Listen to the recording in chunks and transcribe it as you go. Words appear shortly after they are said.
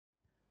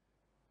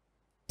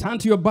Turn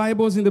to your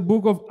Bibles in the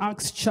book of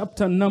Acts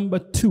chapter number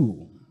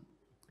 2.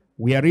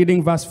 We are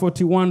reading verse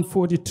 41,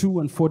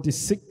 42, and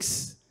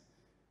 46.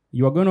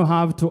 You are going to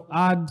have to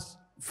add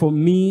for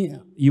me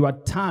your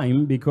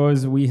time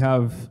because we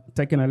have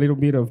taken a little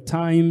bit of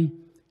time.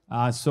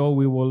 So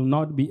we will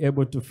not be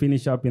able to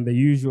finish up in the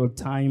usual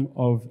time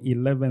of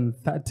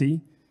 11:30.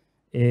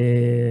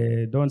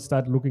 Don't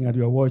start looking at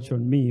your watch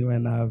on me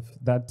when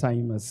that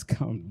time has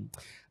come.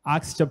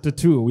 Acts chapter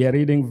 2, we are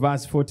reading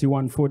verse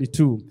 41,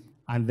 42,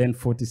 and then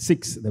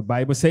 46. The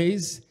Bible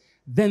says,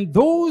 "Then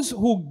those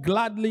who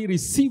gladly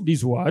received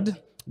his word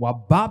were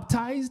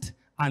baptized,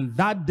 and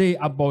that day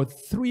about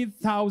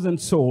 3,000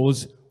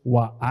 souls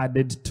were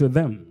added to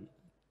them.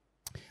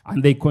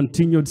 And they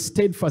continued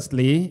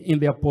steadfastly in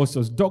the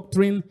apostles'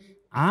 doctrine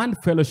and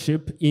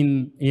fellowship,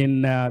 in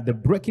the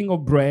breaking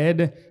of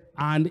bread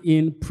and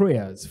in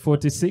prayers."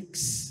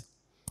 46.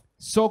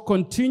 "So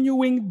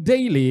continuing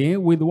daily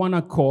with one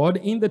accord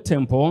in the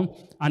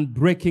temple and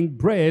breaking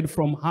bread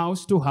from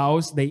house to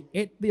house, they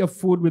ate their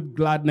food with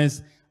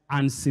gladness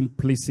and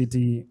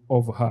simplicity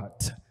of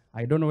heart."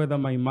 I don't know whether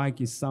my mic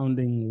is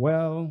sounding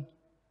well.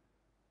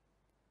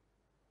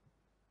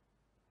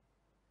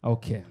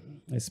 Okay,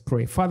 let's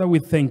pray. Father, we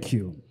thank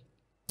you.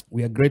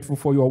 We are grateful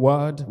for your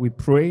word. We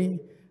pray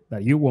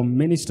that you will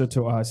minister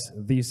to us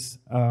this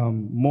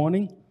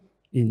morning.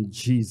 In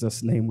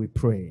Jesus' name we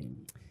pray.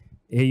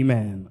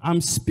 Amen. I'm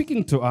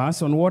speaking to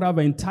us on what I've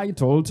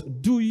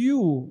entitled, "Do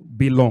You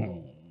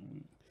Belong?"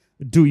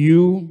 Do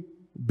you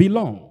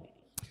belong?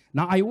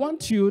 Now, I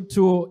want you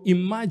to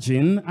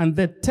imagine and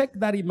then take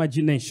that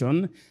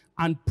imagination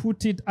and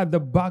put it at the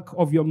back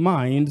of your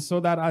mind so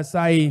that as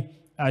I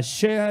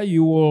share,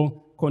 you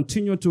will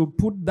continue to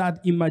put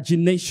that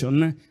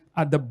imagination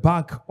at the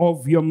back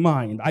of your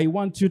mind. I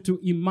want you to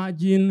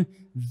imagine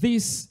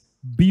this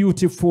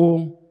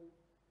beautiful,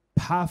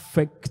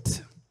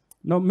 perfect,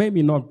 no,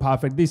 maybe not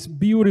perfect, this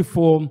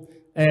beautiful,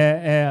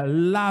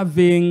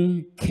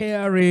 loving,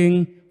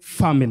 caring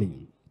family.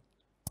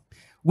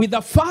 With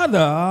the father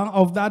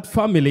of that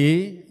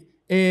family,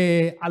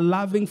 a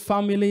loving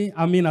family,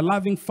 a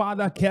loving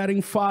father,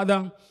 caring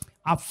father,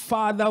 a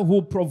father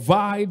who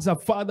provides, a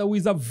father who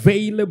is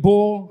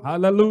available.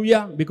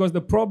 Hallelujah. Because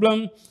the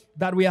problem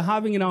that we are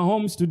having in our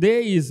homes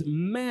today is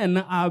men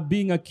are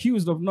being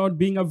accused of not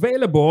being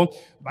available.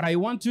 But I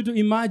want you to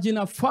imagine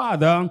a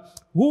father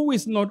who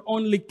is not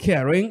only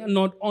caring,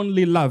 not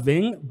only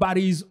loving, but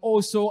is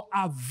also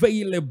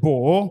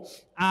available.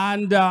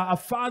 And a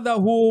father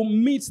who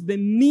meets the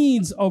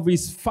needs of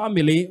his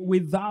family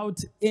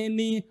without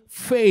any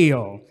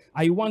fail.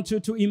 I want you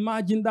to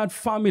imagine that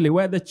family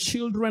where the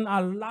children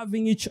are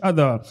loving each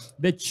other.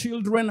 The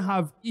children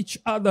have each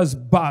other's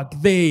back.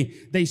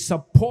 They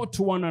support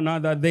one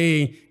another.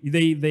 They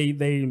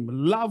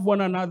love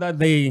one another.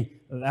 They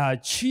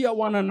cheer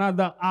one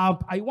another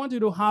up. I want you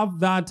to have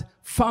that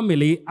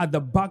family at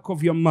the back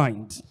of your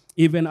mind,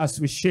 even as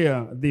we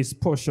share this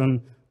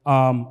portion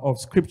of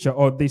scripture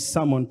or this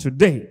sermon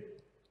today.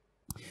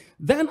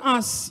 Then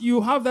as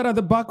you have that at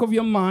the back of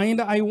your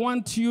mind, I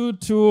want you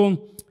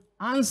to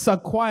answer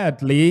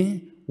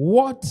quietly,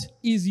 what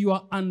is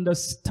your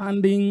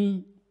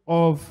understanding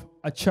of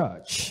a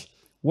church?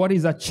 What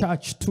is a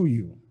church to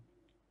you?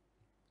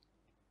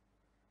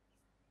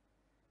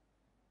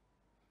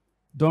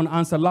 Don't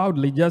answer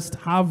loudly, just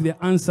have the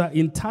answer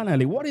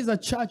internally. What is a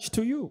church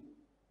to you?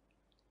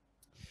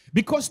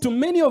 Because to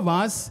many of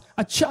us,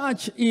 a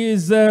church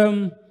is,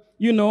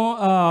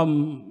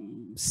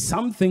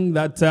 something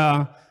that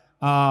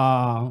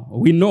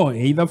we know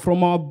either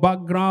from our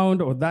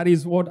background or that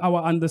is what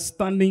our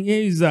understanding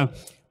is.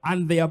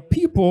 And there are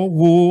people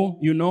who,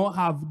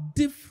 have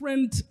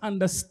different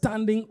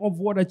understanding of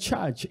what a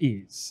church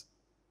is.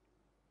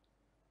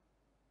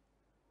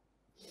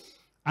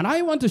 And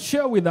I want to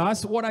share with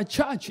us what a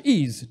church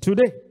is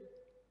today.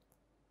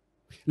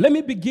 Let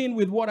me begin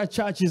with what a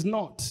church is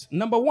not.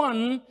 Number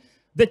one,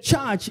 the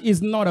church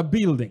is not a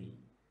building.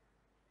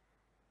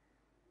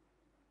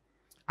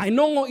 I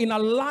know in a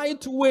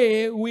light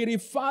way we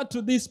refer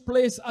to this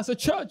place as a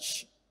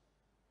church.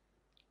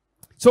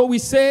 So we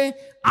say,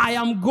 I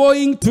am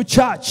going to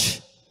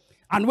church.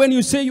 And when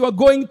you say you are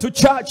going to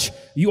church,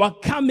 you are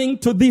coming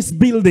to this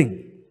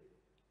building.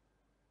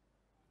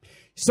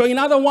 So in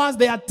other words,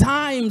 there are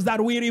times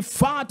that we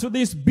refer to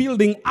this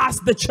building as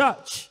the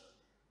church.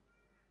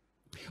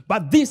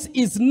 But this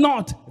is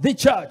not the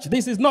church.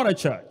 This is not a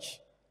church.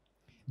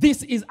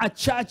 This is a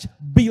church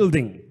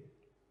building.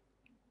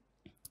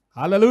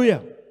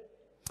 Hallelujah.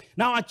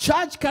 Now, a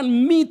church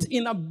can meet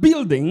in a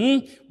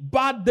building,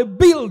 but the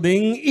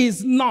building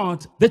is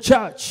not the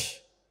church.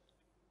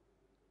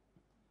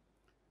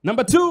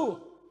 Number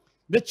two,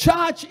 the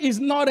church is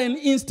not an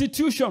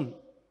institution.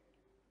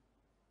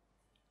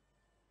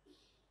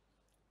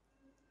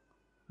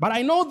 But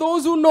I know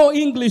those who know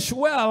English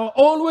well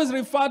always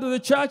refer to the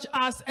church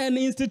as an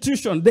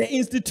institution, the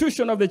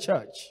institution of the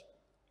church.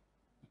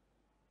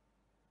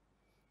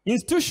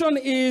 Institution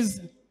is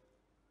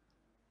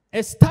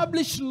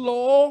established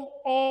law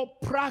or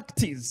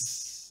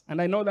practice.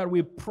 And I know that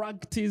we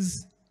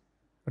practice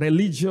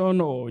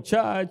religion or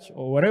church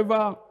or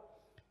whatever.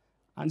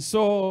 And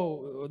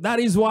so that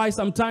is why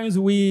sometimes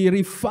we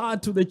refer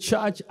to the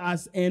church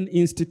as an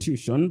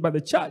institution, but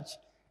the church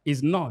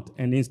is not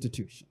an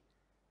institution.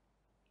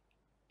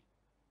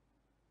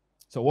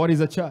 So what is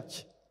a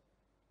church?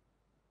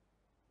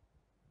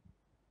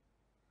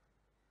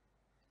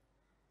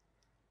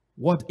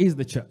 What is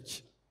the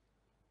church?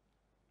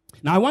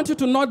 Now I want you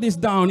to note this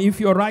down. If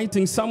you're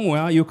writing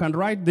somewhere, you can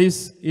write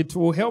this. It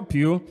will help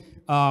you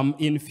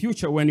in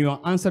future when you are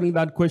answering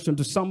that question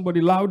to somebody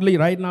loudly.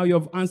 Right now you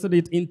have answered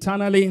it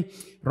internally.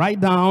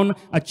 Write down,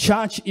 a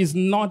church is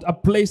not a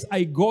place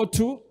I go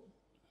to.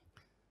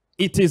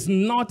 It is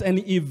not an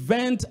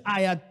event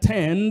I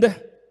attend.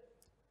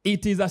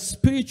 It is a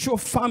spiritual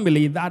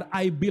family that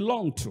I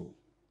belong to.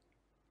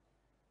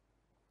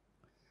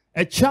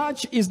 A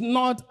church is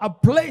not a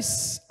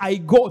place I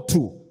go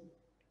to.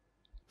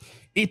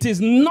 It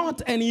is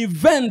not an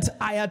event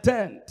I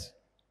attend.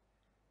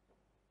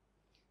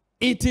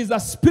 It is a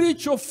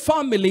spiritual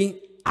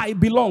family I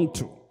belong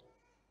to.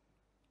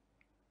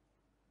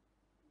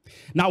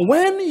 Now,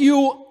 when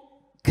you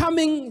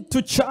coming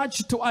to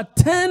church to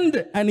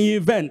attend an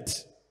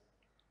event,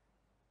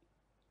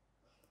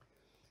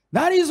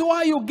 that is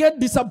why you get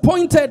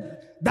disappointed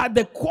that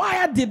the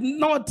choir did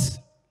not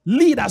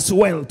lead us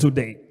well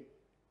today.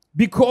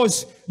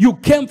 Because you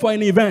came for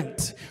an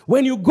event.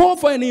 When you go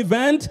for an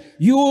event,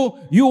 you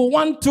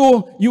want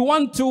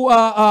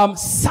to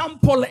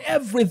sample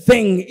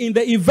everything in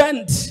the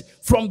event,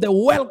 from the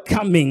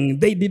welcoming.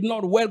 They did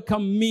not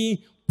welcome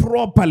me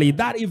properly.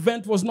 That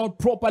event was not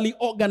properly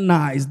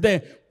organized.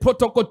 The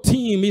protocol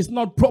team is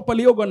not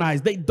properly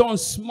organized. They don't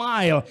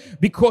smile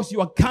because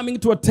you are coming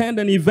to attend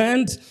an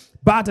event.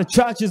 But a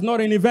church is not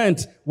an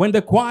event. When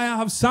the choir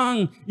have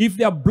sung, if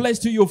they are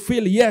blessed, you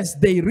feel, yes,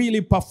 they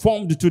really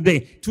performed today.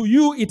 To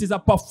you, it is a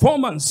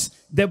performance.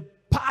 The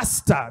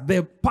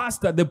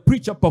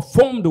preacher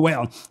performed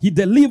well. He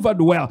delivered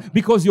well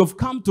because you've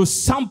come to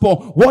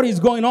sample what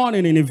is going on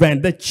in an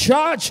event. The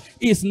church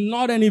is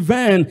not an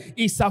event.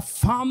 It's a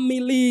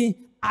family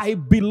I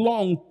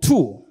belong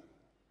to.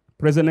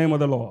 Praise the name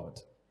of the Lord.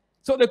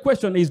 So the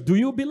question is, do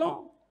you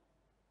belong?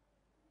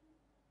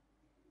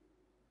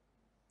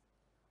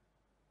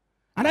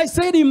 And I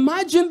said,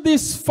 imagine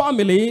this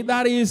family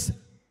that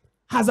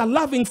has a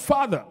loving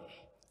father,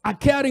 a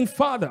caring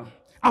father,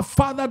 a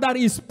father that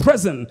is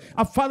present,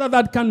 a father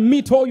that can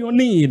meet all your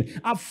need,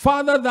 a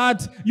father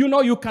that,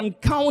 you can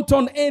count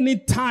on any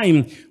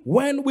time.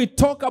 When we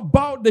talk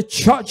about the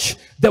church,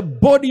 the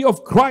body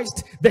of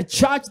Christ, the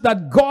church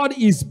that God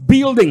is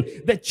building,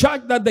 the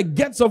church that the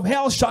gates of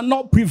hell shall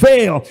not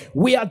prevail,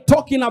 we are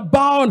talking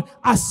about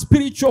a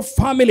spiritual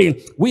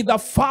family with a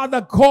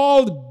father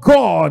called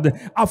God,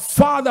 a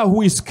father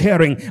who is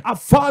caring, a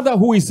father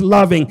who is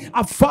loving,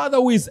 a father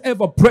who is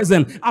ever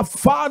present, a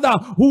father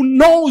who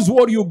knows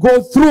what you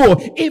go through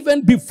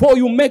even before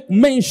you make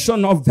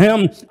mention of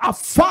them, a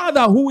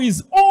father who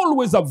is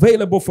always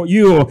available for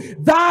you.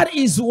 That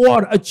is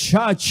what a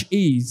church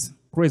is.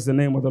 Praise the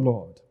name of the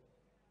Lord.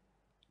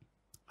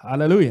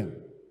 Hallelujah.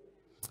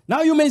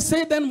 Now you may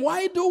say, then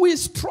why do we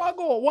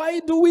struggle? Why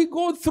do we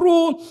go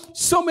through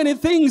so many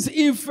things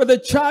if the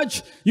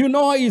church,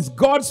 is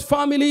God's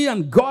family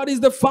and God is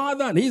the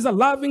Father and He's a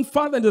loving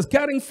Father and He's a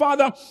caring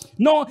Father?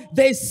 No,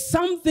 there's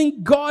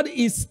something God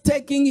is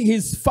taking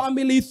His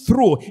family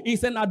through.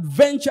 It's an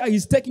adventure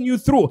He's taking you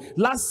through.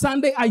 Last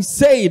Sunday I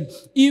said,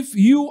 if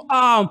you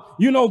are,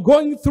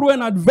 going through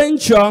an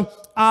adventure,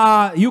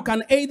 you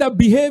can either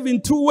behave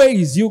in two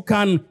ways. You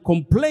can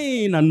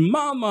complain and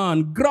murmur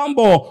and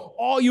grumble,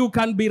 or you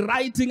can be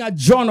writing a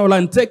journal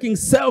and taking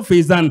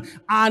selfies and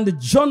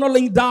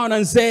journaling down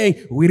and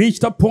saying, we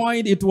reached a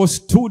point, it was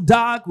too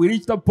dark. We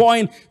reached a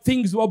point,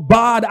 things were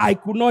bad. I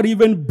could not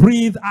even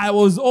breathe.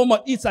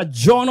 It's a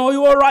journal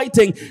you are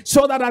writing,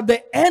 so that at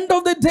the end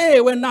of the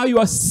day, when now you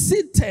are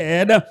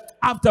seated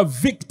after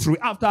victory,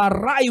 after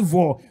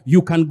arrival,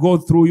 you can go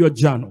through your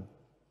journal.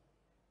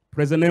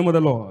 Praise the name of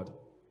the Lord.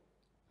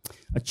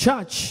 A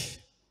church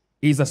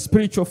is a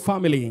spiritual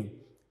family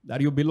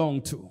that you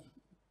belong to.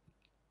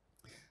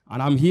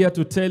 And I'm here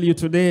to tell you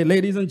today,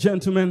 ladies and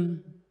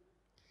gentlemen,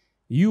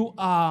 you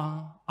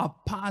are a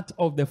part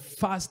of the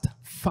first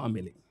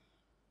family.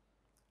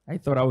 I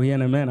thought I would hear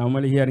an amen. I'm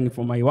only hearing it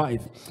from my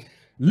wife.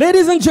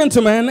 Ladies and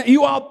gentlemen,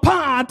 you are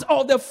part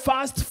of the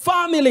first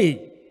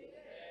family.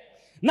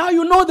 Now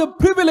you know the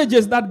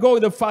privileges that go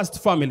with the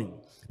first family.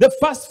 The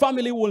first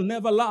family will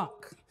never lack.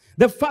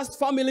 The first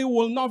family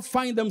will not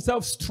find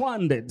themselves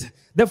stranded.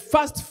 The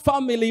first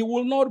family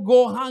will not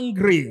go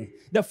hungry.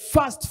 The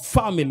first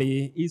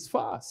family is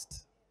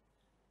first.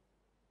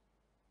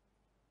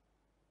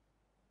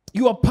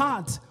 You are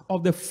part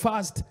of the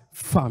first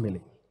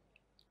family.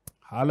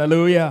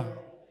 Hallelujah.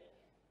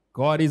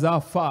 God is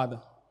our Father,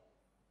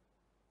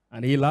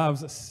 and He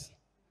loves us,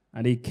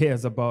 and He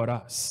cares about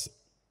us.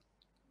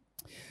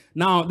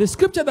 Now, the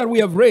scripture that we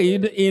have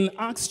read in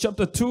Acts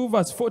chapter 2,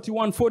 verse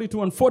 41,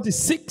 42, and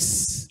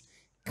 46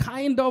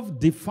 kind of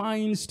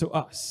defines to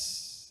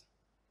us,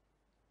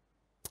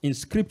 in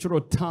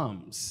scriptural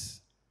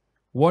terms,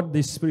 what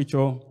this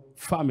spiritual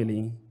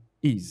family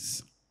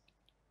is.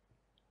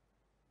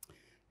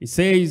 It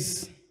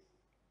says,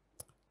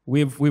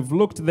 we've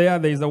looked there.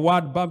 There is the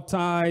word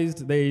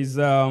baptized. There is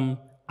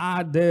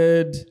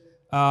added.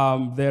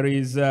 There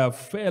is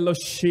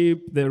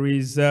fellowship. There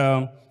is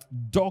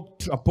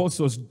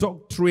apostles'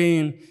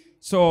 doctrine.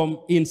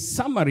 So in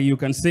summary, you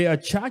can say a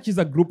church is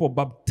a group of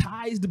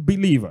baptized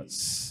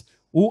believers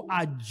who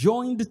are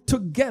joined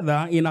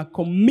together in a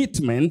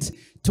commitment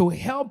to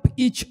help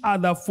each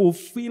other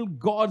fulfill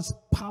God's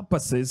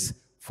purposes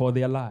for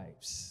their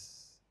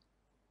lives.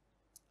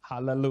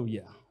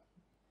 Hallelujah.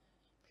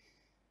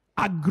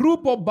 A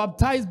group of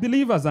baptized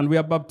believers, and we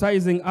are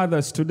baptizing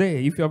others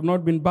today. If you have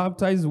not been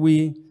baptized,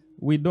 we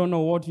don't know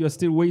what you're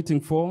still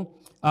waiting for.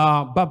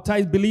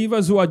 Baptized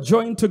believers who are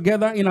joined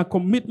together in a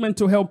commitment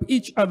to help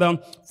each other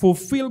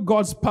fulfill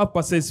God's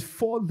purposes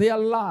for their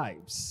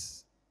lives.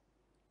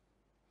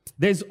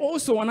 There's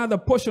also another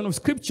portion of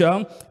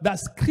scripture that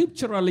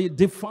scripturally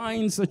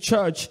defines a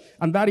church,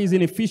 and that is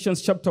in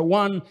Ephesians chapter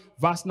 1,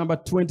 verse number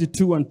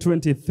 22 and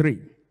 23.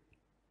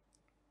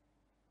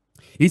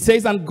 It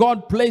says, and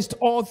God placed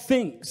all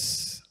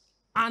things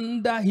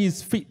under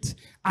his feet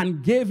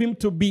and gave him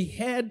to be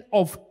head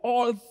of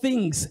all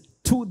things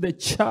to the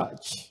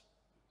church,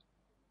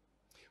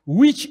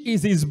 which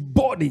is his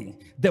body,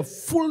 the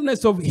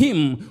fullness of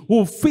him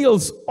who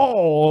fills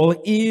all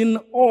in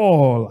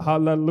all.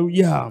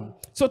 Hallelujah.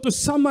 So to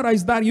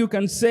summarize that, you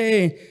can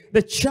say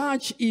the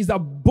church is a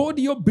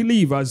body of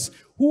believers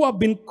who have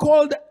been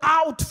called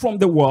out from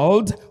the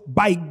world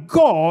by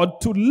God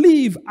to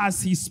live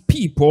as his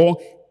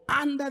people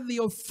under the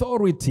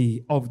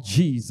authority of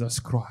Jesus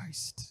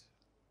Christ.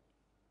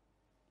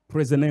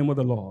 Praise the name of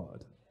the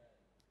Lord.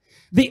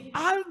 The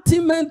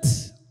ultimate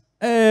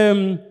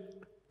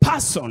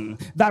person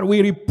that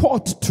we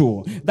report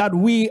to, that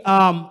we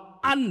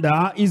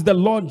under, is the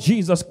Lord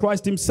Jesus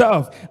Christ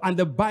himself. And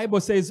the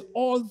Bible says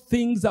all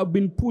things have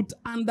been put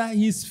under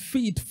his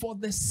feet for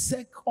the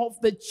sake of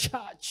the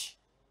church.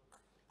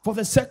 For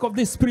the sake of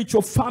this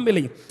spiritual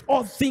family,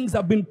 all things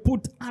have been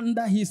put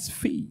under his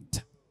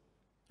feet.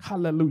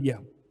 Hallelujah.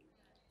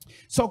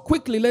 So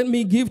quickly, let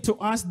me give to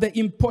us the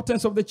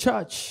importance of the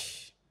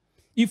church.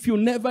 If you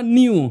never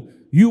knew,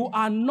 you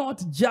are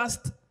not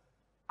just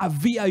a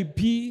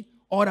VIP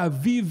or a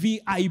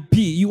VVIP.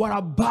 You are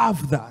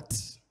above that.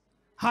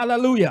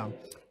 Hallelujah.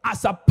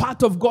 As a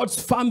part of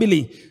God's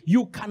family,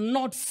 you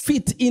cannot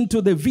fit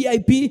into the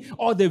VIP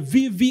or the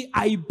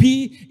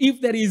VVIP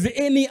if there is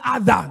any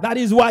other. That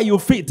is why you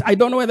fit. I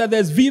don't know whether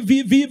there's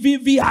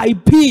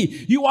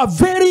VVIP. You are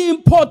very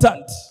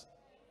important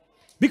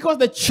because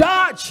the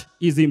church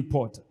is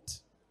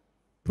important.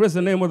 Praise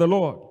the name of the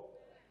Lord.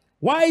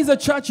 Why is the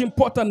church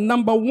important?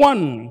 Number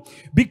one,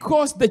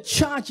 because the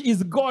church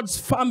is God's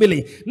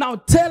family. Now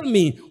tell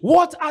me,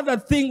 what other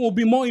thing will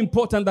be more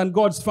important than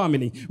God's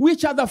family?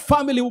 Which other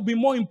family will be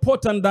more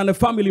important than the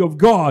family of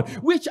God?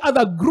 Which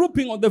other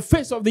grouping on the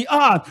face of the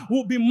earth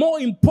will be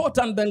more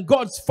important than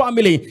God's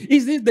family?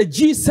 Is it the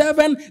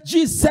G7?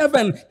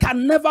 G7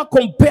 can never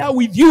compare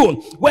with you.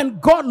 When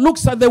God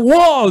looks at the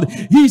world,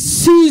 he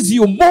sees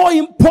you more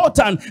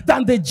important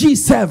than the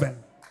G7.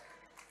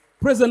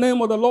 Praise the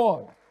name of the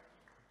Lord.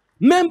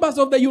 Members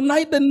of the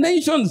United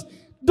Nations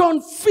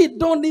don't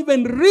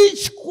even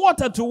reach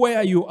quarter to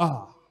where you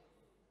are.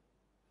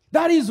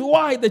 That is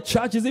why the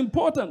church is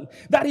important.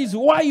 That is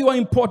why you are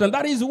important.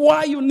 That is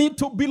why you need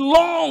to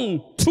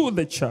belong to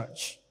the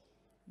church.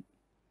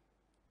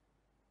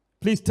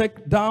 Please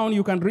take down,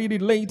 you can read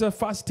it later,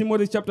 1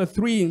 Timothy chapter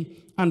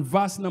 3 and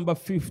verse number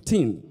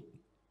 15.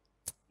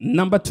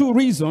 Number two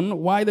reason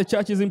why the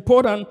church is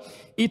important,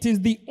 it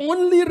is the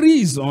only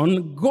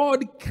reason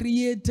God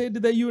created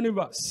the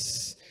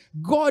universe.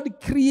 God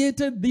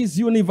created this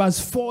universe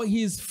for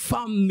his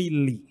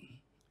family.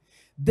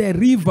 The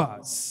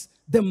rivers,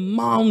 the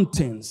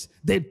mountains,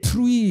 the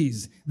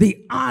trees,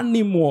 the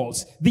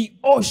animals, the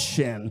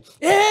ocean,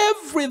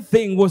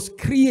 everything was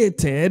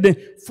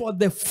created for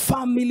the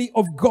family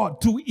of God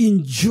to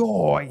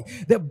enjoy.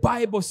 The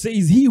Bible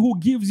says he who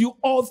gives you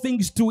all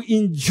things to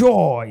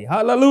enjoy.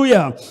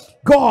 Hallelujah.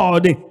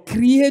 God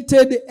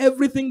created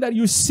everything that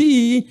you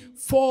see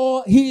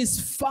for his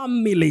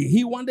family.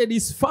 He wanted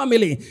his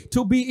family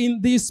to be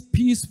in this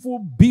peaceful,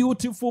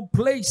 beautiful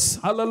place.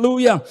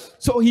 Hallelujah.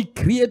 So he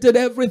created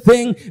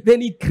everything.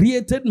 Then he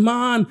created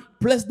man,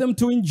 blessed them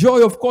to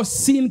enjoy. Of course,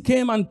 sin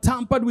came and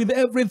tampered with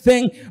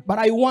everything. But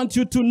I want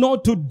you to know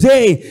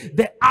today,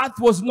 the earth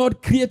was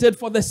not created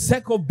for the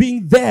sake of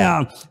being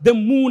there. The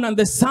moon and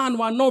the sun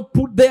were not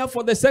put there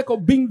for the sake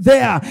of being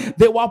there.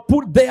 They were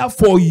put there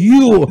for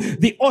you.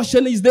 The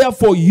ocean is there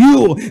for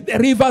you. The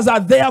rivers are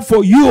there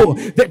for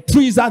you. The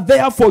trees are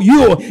there for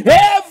you.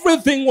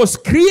 Everything was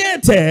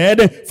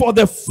created for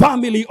the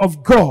family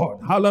of God.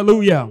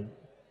 Hallelujah.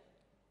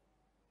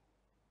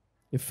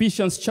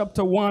 Ephesians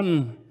chapter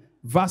 1,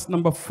 verse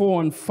number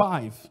 4 and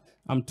 5.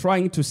 I'm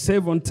trying to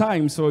save on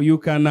time so you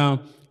can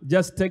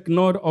just take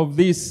note of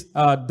this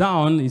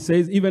down. He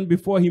says, even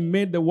before he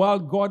made the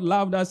world, God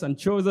loved us and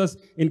chose us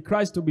in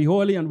Christ to be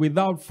holy and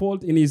without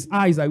fault in his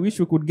eyes. I wish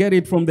we could get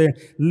it from the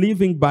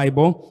Living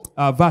Bible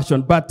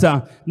version. But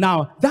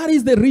now, that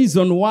is the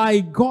reason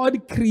why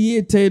God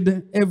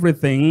created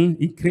everything.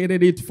 He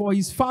created it for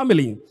his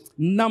family.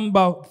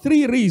 Number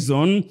 3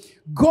 reason,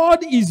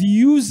 God is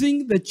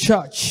using the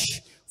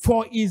church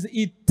for his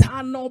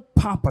eternal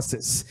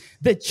purposes.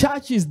 The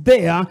church is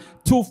there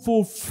to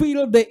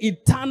fulfill the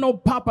eternal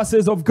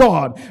purposes of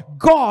God.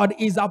 God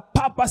is a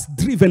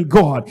purpose-driven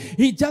God.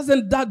 He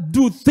doesn't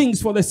do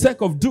things for the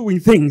sake of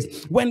doing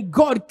things. When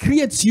God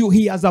creates you,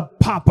 he has a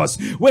purpose.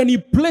 When he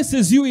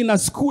places you in a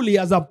school, he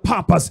has a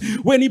purpose.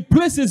 When he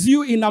places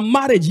you in a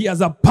marriage, he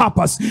has a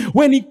purpose.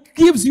 When he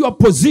gives you a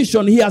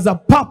position, he has a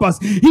purpose.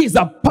 He is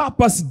a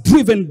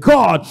purpose-driven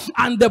God.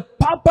 And the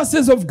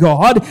purposes of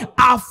God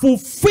are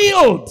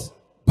fulfilled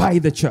by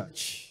the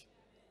church.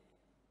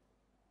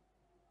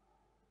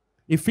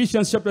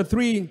 Ephesians chapter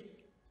 3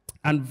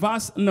 and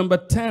verse number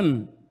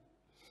 10.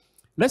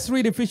 Let's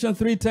read Ephesians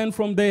 3:10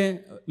 from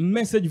the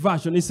Message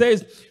version. It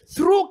says,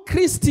 through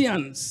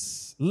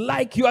Christians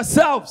like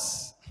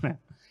yourselves,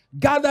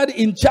 gathered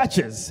in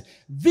churches,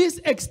 this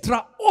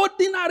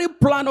extraordinary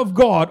plan of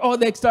God, or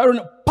the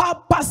extraordinary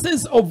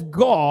purposes of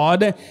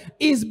God,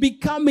 is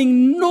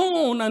becoming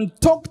known and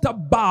talked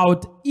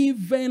about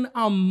even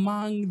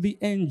among the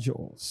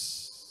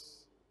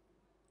angels.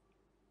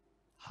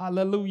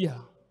 Hallelujah.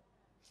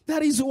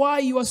 That is why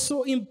you are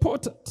so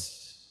important.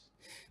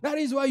 That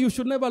is why you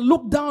should never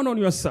look down on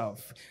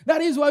yourself.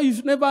 That is why you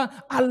should never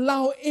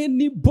allow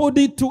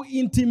anybody to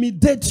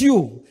intimidate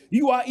you.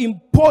 You are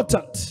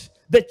important.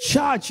 The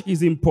church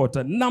is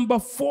important. Number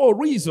 4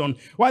 reason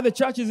why the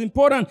church is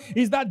important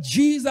is that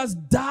Jesus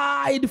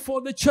died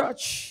for the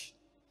church.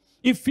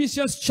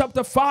 Ephesians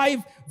chapter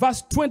 5,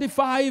 verse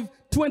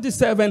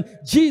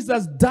 25-27,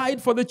 Jesus died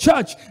for the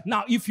church.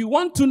 Now, if you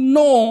want to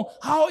know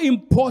how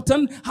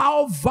important,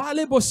 how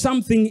valuable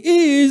something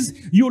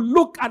is, you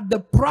look at the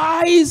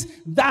price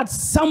that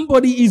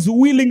somebody is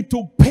willing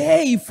to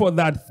pay for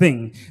that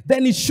thing.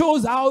 Then it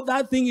shows how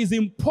that thing is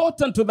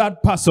important to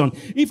that person.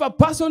 If a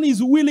person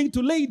is willing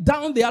to lay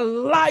down their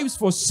lives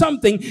for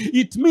something,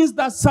 it means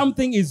that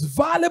something is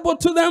valuable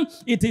to them,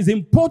 it is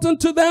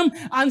important to them.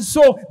 And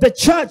so the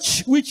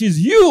church, which is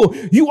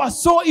you are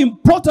so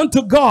important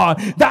to God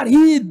that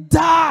he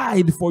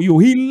died for you.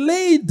 He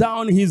laid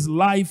down his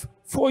life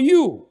for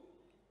you.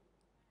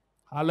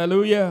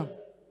 Hallelujah.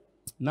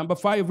 Number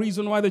 5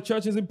 reason why the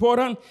church is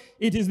important.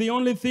 It is the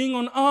only thing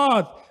on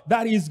earth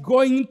that is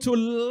going to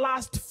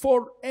last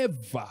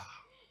forever.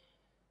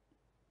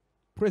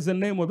 Praise the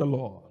name of the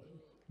Lord.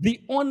 The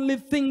only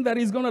thing that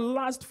is going to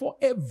last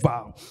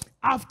forever.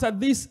 After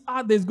this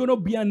earth, there's going to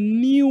be a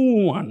new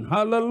one.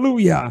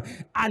 Hallelujah.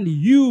 And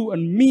you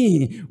and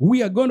me,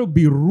 we are going to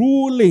be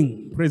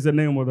ruling. Praise the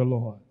name of the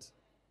Lord.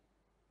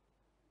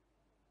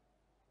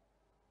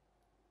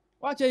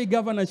 Watch a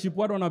governorship,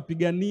 what on a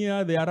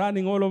pigania, they are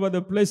running all over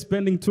the place,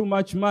 spending too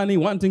much money,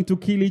 wanting to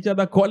kill each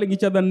other, calling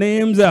each other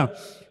names.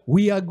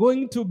 We are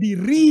going to be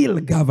real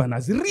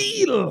governors,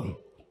 real,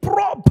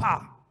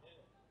 proper,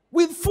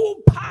 with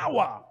full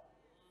power.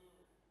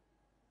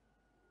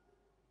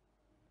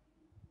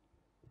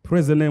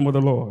 Praise the name of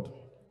the Lord.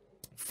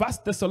 1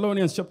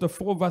 Thessalonians chapter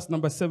 4, verse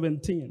number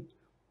 17.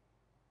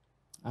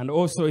 And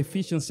also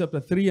Ephesians chapter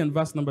 3 and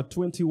verse number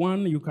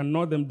 21. You can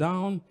note them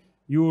down.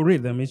 You will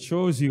read them. It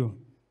shows you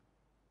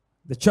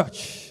the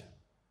church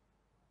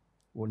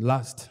will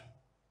last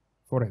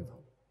forever.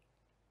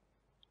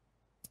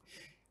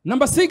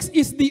 Number 6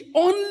 is the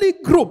only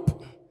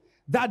group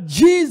that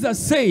Jesus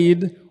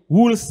said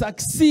will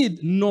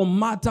succeed no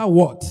matter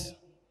what.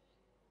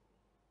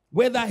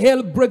 Whether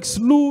hell breaks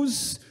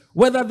loose,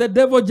 whether the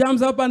devil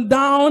jumps up and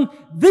down,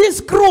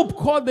 this group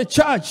called the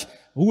church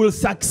will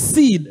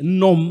succeed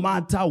no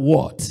matter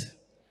what.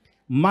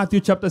 Matthew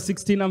chapter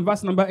 16 and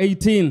verse number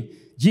 18.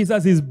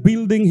 Jesus is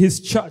building his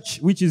church,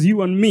 which is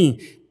you and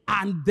me.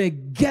 And the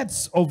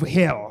gates of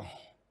hell,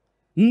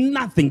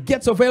 nothing.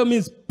 Gates of hell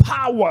means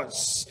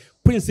powers,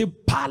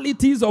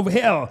 principalities of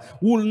hell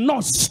will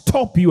not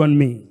stop you and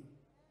me.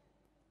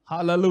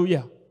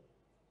 Hallelujah.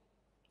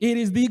 It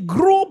is the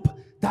group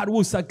that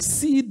will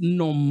succeed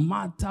no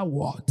matter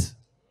what.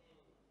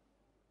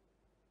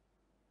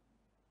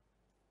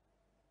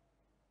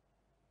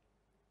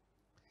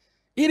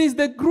 It is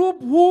the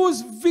group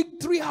whose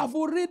victory have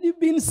already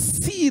been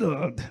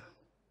sealed.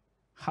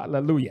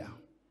 Hallelujah.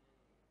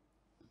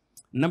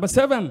 Number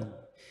 7,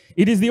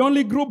 it is the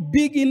only group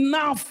big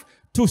enough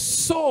to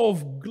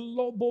solve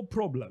global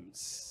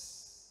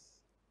problems.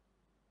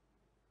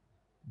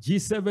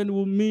 G7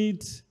 will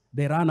meet,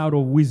 they run out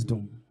of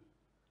wisdom.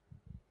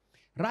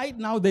 Right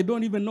now, they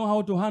don't even know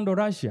how to handle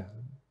Russia.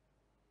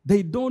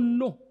 They don't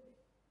know.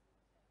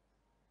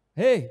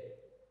 Hey,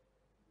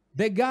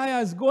 the guy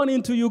has gone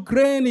into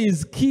Ukraine,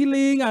 is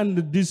killing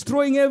and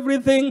destroying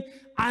everything,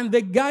 and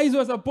the guys who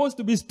are supposed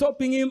to be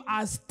stopping him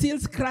are still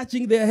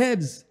scratching their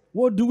heads.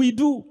 What do we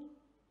do?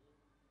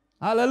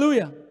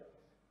 Hallelujah.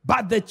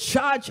 But the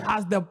church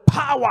has the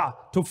power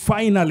to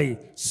finally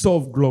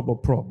solve global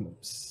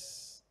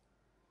problems.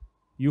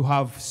 You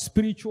have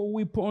spiritual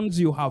weapons,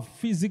 you have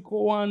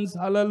physical ones.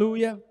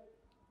 Hallelujah.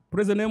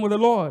 Praise the name of the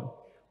Lord.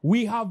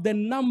 We have the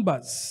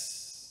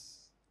numbers.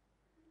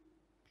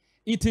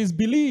 It is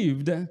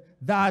believed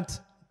that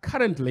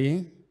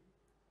currently,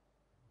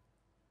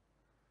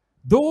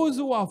 those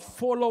who are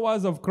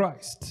followers of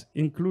Christ,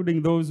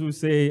 including those who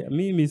say,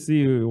 mimi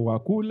si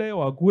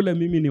wakule,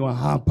 mimi ni wa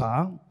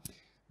hapa,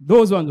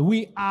 those ones,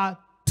 we are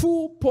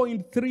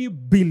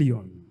 2.3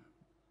 billion.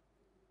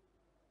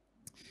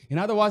 In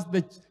other words,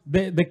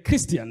 the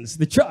Christians,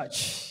 the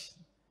church,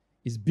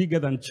 is bigger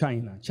than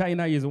China.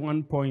 China is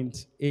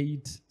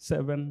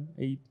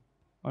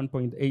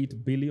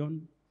 1.8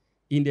 billion.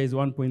 India is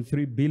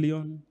 1.3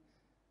 billion.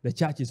 The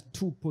church is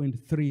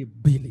 2.3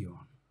 billion.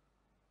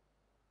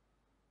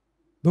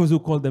 Those who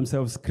call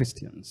themselves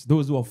Christians,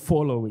 those who are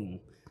following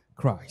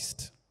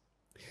Christ.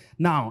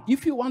 Now,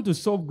 if you want to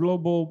solve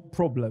global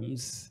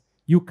problems,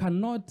 you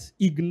cannot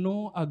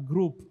ignore a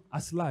group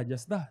as large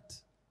as that.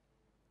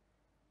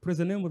 Praise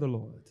the name of the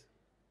Lord.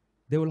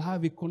 They will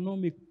have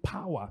economic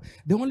power.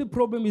 The only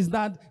problem is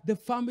that the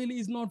family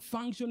is not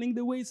functioning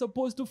the way it's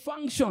supposed to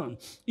function.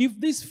 If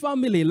this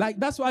family, like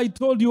that's why I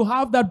told you,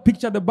 have that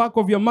picture at the back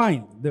of your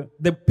mind.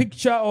 The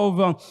picture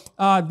of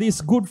this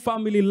good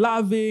family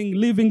loving,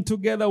 living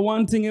together,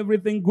 wanting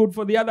everything good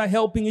for the other,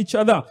 helping each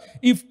other.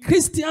 If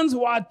Christians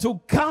were to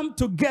come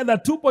together,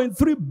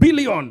 2.3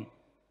 billion,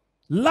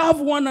 love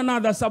one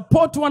another,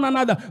 support one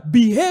another,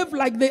 behave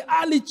like the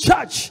early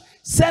church,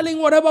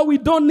 selling whatever we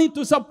don't need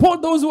to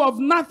support those who have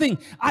nothing,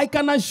 I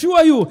can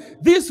assure you,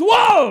 this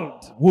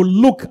world will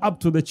look up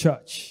to the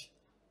church.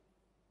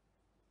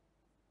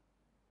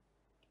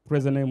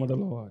 Praise the name of the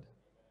Lord.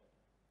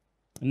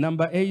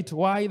 Number 8,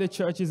 why the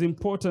church is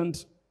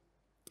important.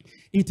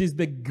 It is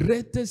the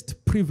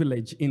greatest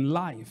privilege in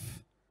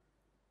life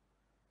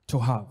to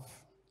have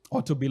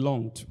or to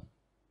belong to.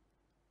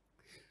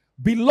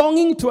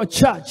 Belonging to a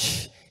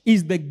church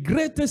is the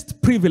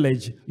greatest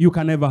privilege you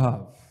can ever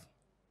have.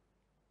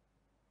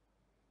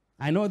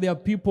 I know there are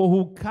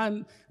people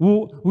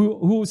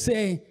who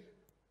say,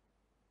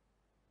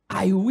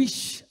 I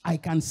wish I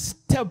can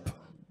step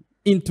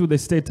into the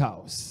State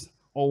House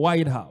or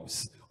White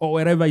House or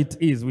wherever it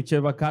is,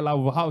 whichever color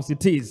of house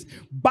it is.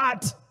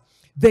 But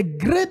the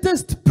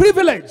greatest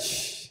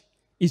privilege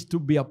is to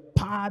be a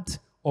part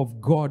of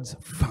God's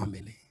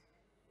family.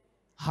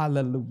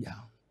 Hallelujah.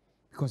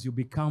 Because you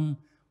become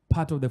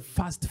part of the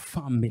first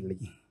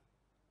family.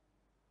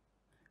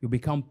 You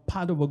become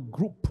part of a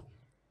group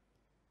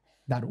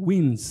that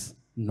wins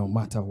no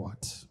matter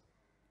what.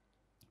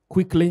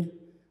 Quickly,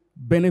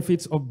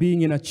 benefits of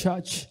being in a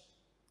church.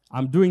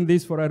 I'm doing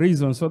this for a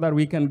reason so that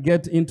we can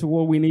get into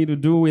what we need to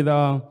do with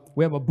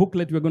we have a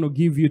booklet we're going to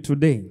give you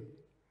today.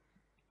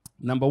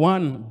 Number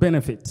 1,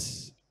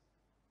 benefits.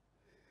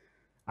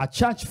 A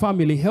church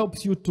family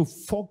helps you to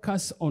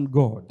focus on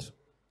God.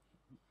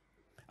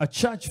 A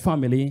church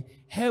family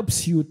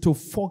helps you to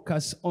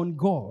focus on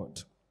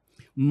God.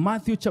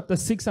 Matthew chapter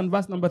 6 and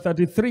verse number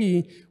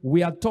 33,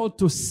 we are told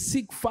to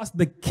seek first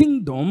the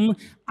kingdom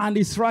and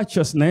its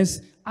righteousness,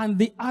 and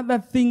the other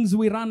things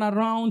we run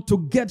around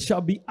to get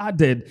shall be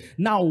added.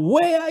 Now,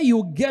 where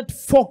you get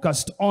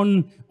focused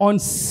on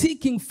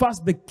seeking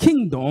first the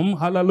kingdom,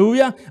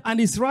 hallelujah, and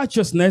its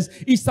righteousness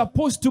is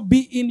supposed to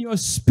be in your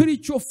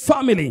spiritual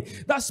family.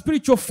 That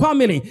spiritual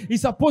family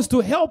is supposed to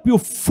help you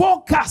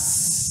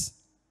focus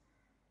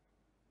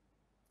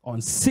on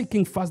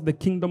seeking first the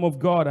kingdom of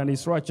God and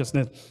his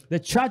righteousness. The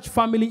church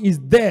family is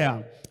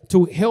there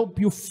to help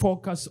you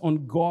focus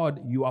on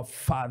God, your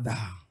Father.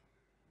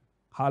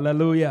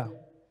 Hallelujah.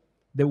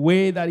 The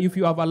way that if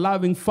you have a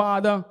loving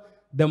father,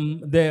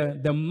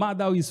 the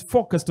mother is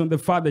focused on the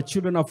father,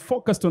 children are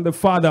focused on the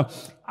father.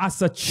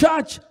 As a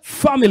church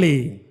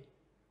family,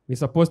 we're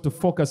supposed to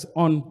focus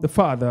on the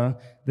Father.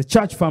 The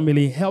church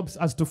family helps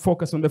us to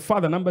focus on the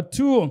Father. Number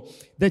 2,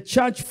 the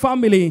church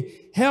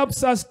family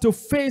helps us to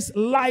face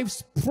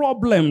life's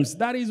problems.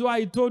 That is why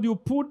I told you,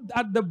 put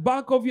at the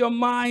back of your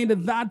mind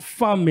that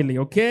family,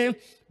 okay?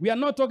 We are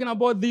not talking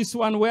about this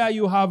one where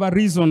you have a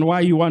reason why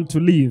you want to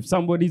leave.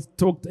 Somebody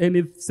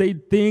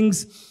said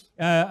things.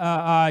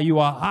 You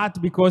are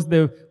hurt because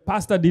the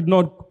pastor did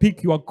not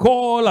pick your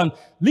call, and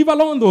leave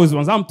alone those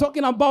ones. I'm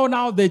talking about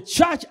now the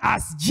church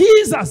as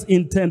Jesus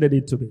intended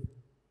it to be.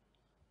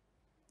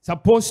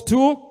 Supposed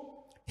to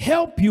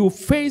help you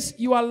face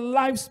your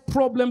life's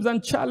problems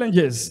and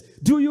challenges.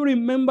 Do you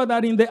remember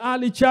that in the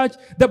early church,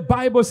 the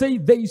Bible says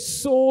they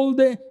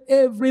sold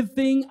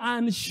everything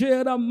and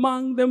shared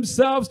among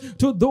themselves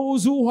to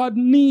those who had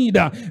need?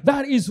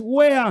 That is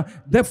where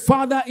the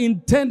Father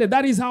intended.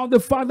 That is how the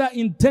Father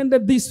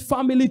intended this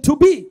family to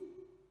be.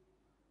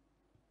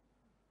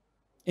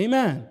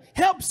 Amen.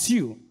 Helps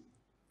you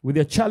with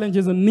your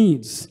challenges and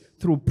needs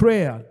through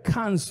prayer,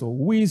 counsel,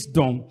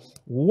 wisdom,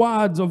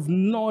 words of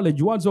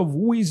knowledge, words of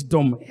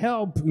wisdom,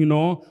 help,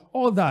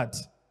 all that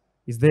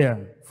is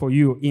there for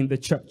you in the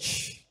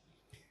church.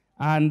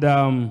 And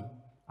I'm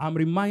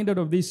reminded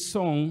of this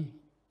song.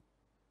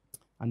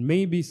 And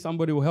maybe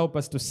somebody will help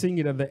us to sing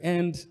it at the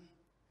end.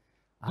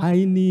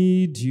 I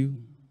need you.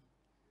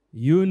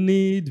 You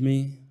need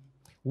me.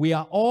 We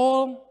are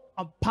all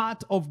a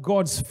part of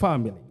God's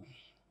family.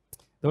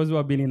 Those who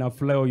have been in a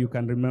flow, you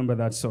can remember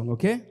that song,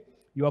 okay?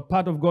 You are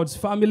part of God's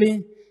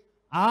family.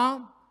 I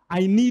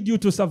need you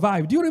to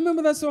survive. Do you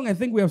remember that song? I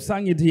think we have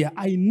sung it here.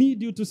 I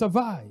need you to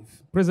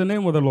survive. Praise the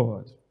name of the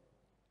Lord.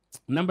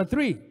 Number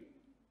 3,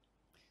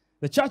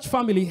 the church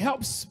family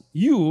helps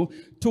you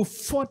to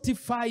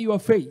fortify your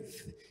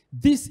faith.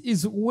 This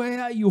is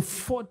where you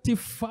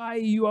fortify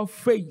your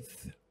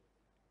faith.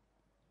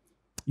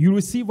 You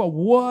receive a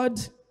word,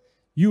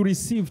 you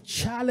receive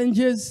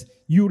challenges,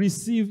 you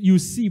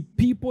see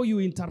people, you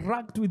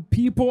interact with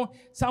people.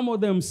 Some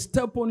of them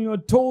step on your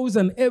toes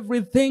and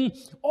everything.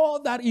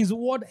 All that is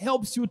what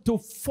helps you to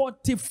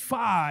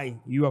fortify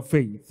your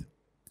faith.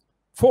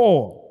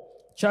 4,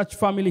 church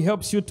family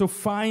helps you to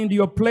find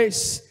your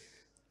place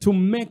to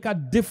make a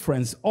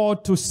difference or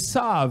to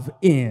serve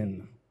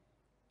in.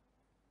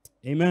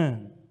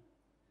 Amen.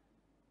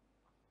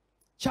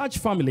 Church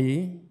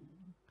family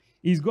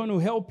is going to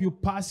help you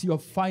pass your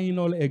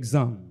final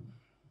exam.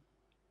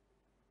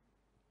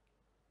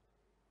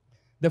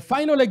 The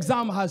final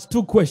exam has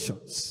 2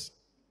 questions.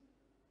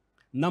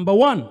 Number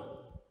 1,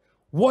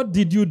 what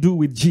did you do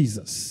with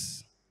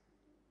Jesus?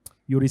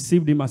 You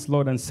received him as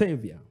Lord and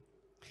Savior.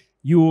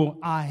 You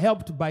are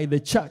helped by the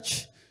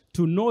church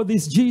to know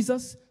this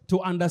Jesus,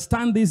 to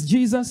understand this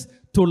Jesus,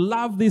 to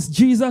love this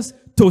Jesus,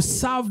 to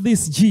serve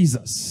this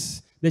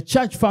Jesus. The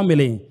church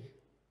family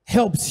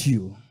helps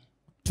you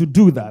to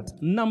do that.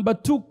 Number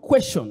 2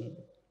 question,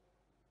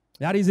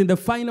 that is in the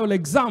final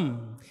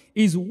exam,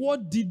 is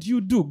what did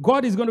you do?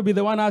 God is going to be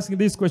the one asking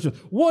this question.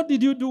 What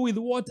did you do with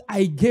what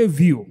I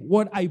gave you?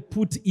 What I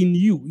put in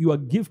you, your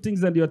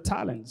giftings and your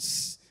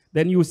talents?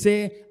 Then you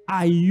say,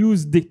 I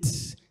used it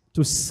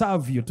to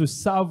serve you, to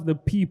serve the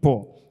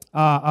people,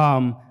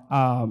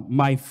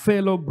 my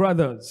fellow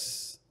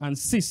brothers and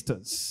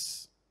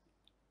sisters.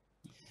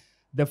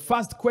 The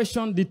first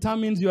question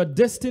determines your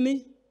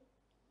destiny.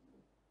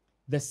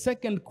 The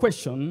second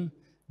question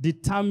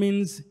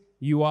determines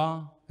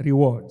your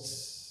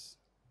rewards.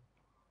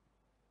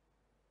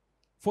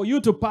 For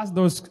you to pass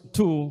those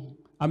two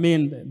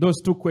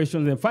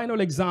questions, the final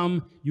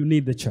exam, you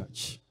need the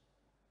church.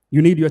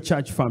 You need your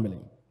church family.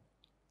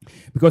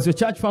 Because your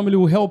church family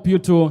will help you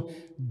to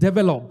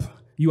develop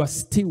your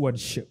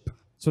stewardship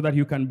so that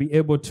you can be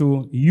able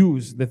to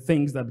use the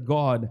things that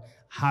God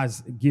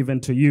has given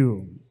to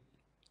you.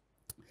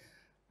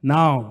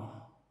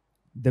 Now,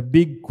 the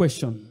big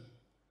question: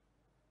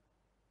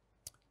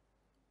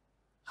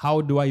 how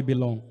do I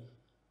belong?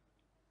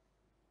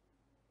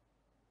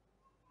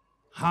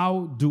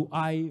 How do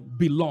I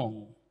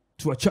belong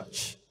to a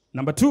church?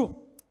 Number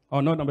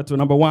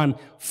 1.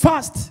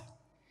 First,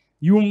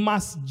 you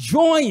must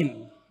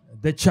join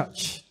the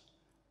church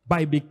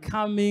by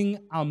becoming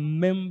a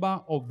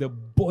member of the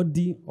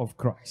body of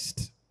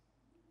Christ.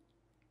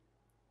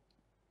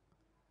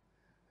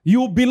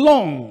 You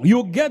belong.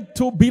 You get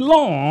to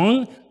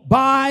belong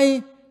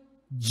by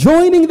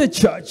joining the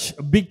church,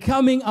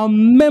 becoming a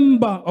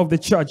member of the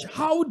church.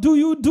 How do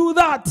you do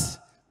that?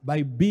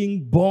 By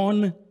being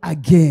born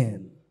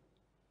again.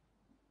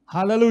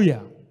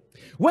 Hallelujah.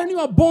 When you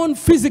are born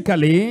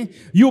physically,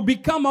 you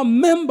become a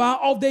member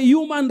of the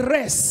human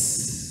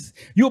race.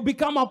 You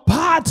become a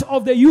part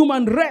of the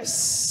human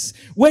race.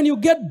 When you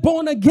get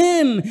born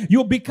again,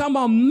 you become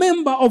a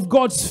member of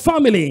God's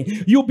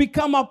family. You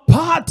become a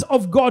part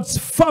of God's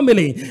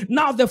family.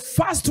 Now, the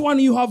first one,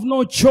 you have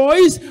no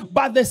choice,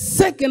 but the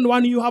second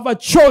one, you have a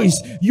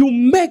choice. You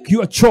make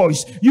your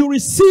choice. You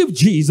receive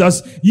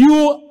Jesus.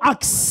 You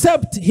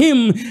accept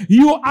him.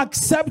 You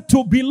accept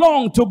to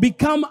belong, to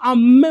become a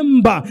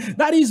member.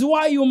 That is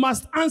why you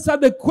must answer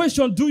the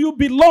question, do you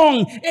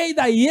belong?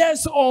 Either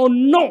yes or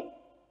no.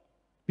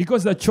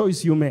 Because the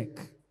choice you make.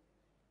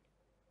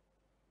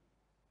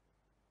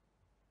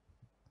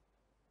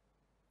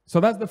 So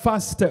that's the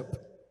first step.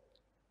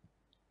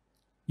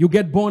 You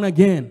get born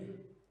again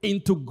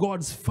into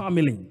God's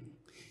family.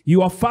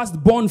 You are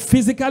first born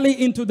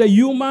physically into the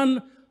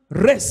human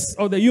race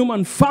or the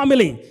human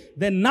family.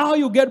 Then now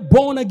you get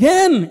born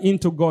again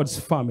into God's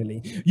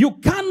family. You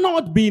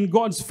cannot be in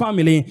God's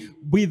family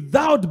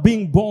without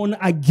being born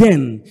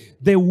again.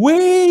 The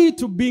way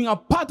to being a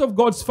part of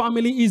God's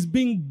family is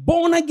being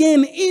born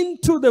again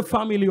into the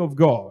family of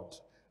God.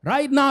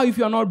 Right now, if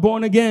you are not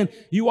born again,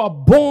 you are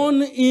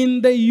born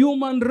in the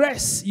human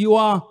race. You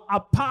are a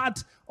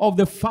part of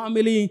the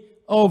family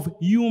of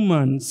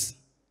humans.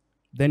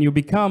 Then you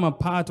become a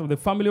part of the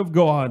family of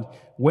God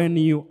when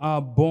you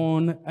are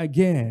born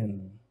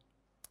again.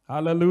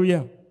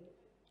 Hallelujah.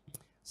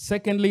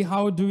 Secondly,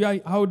 how do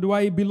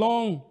I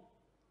belong?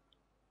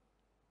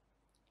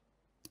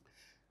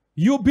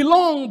 You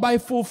belong by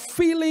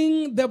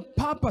fulfilling the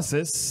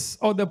purposes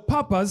or the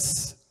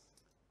purpose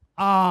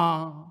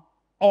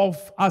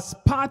as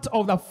part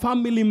of the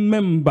family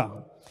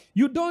member.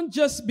 You don't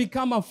just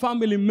become a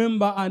family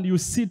member and you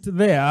sit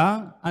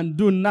there and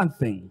do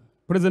nothing.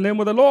 Praise the name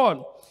of the Lord.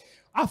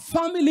 A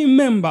family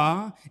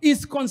member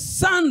is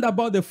concerned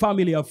about the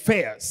family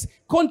affairs,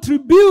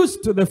 contributes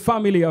to the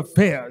family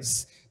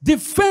affairs,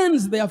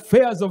 defends the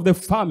affairs of the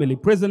family.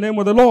 Praise the name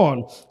of the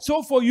Lord.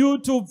 So for you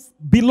to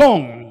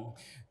belong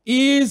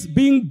is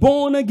being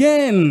born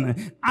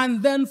again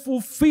and then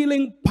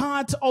fulfilling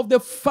part of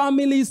the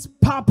family's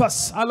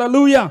purpose.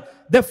 Hallelujah.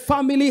 The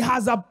family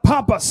has a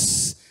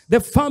purpose. The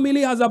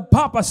family has a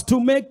purpose to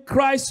make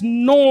Christ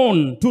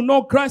known, to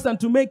know Christ and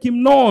to make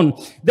him known.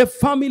 The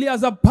family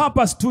has a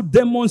purpose to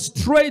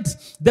demonstrate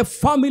the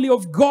family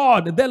of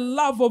God, the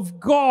love of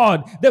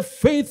God, the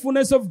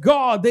faithfulness of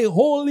God, the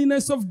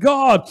holiness of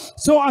God.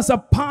 So as a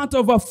part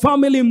of a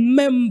family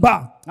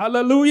member,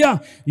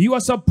 hallelujah, you are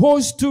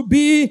supposed to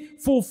be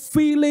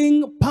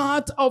fulfilling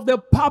part of the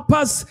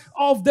purpose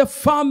of the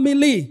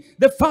family.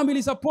 The family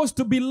is supposed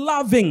to be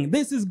loving.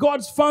 This is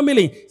God's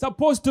family.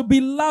 Supposed to be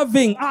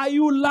loving. Are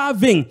you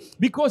loving?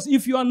 Because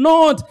if you are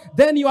not,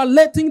 then you are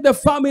letting the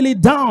family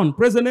down.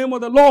 Praise the name of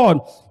the Lord.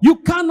 You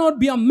cannot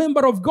be a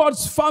member of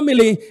God's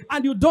family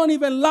and you don't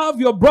even love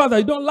your brother.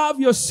 You don't love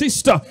your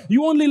sister.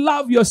 You only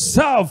love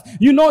yourself.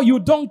 You know, you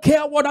don't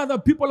care what other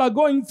people are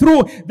going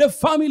through. The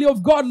family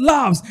of God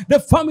loves. The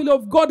family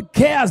of God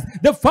cares.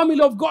 The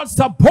family of God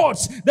supports.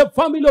 The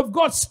family of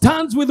God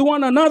stands with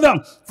one another.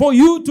 For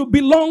you to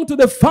belong to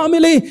the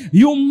family,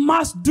 you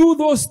must do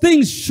those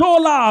things. Show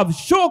love,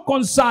 show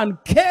concern,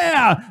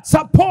 care,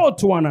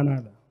 support one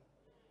another.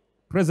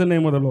 Praise the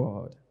name of the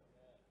Lord.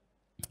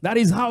 That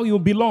is how you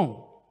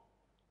belong.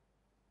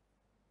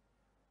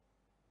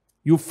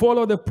 You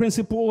follow the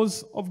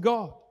principles of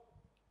God.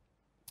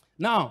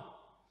 Now,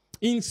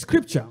 in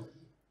Scripture,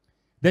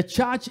 the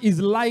church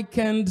is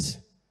likened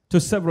to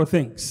several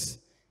things.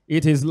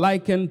 It is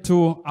likened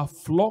to a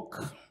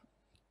flock,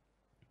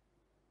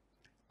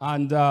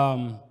 and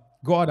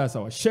God as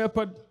our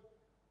shepherd.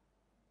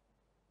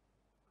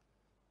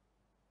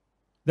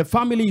 The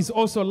family is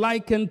also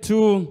likened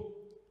to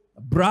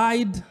a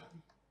bride.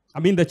 I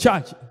mean the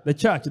church. The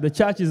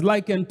church is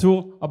likened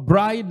to a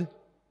bride.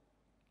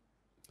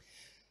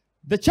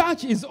 The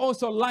church is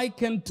also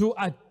likened to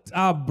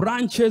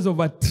branches of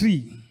a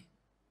tree.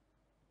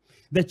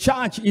 The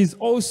church is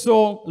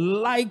also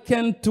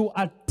likened to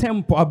a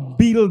temple, a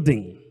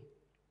building.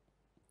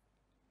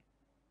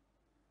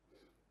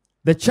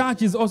 The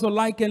church is also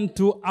likened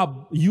to a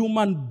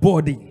human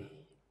body.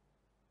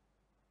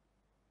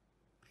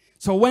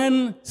 So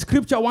when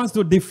Scripture wants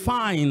to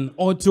define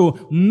or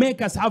to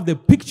make us have the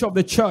picture of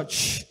the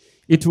church,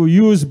 it will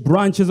use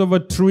branches of a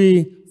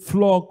tree,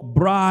 flock,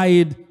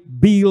 bride,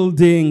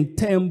 building,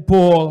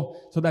 temple,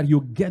 so that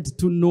you get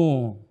to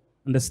know,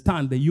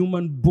 understand the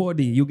human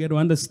body. You get to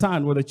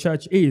understand what the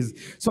church is.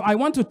 So I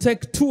want to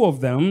take two of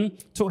them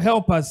to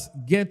help us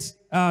get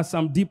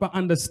some deeper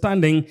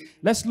understanding.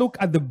 Let's look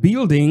at the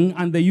building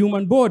and the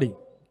human body.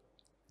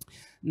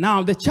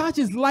 Now, the church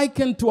is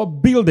likened to a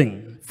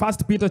building. 1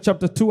 Peter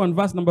chapter 2 and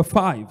verse number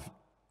 5.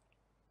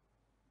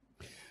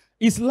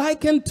 It's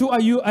likened to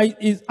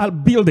a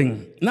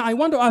building. Now, I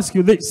want to ask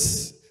you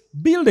this.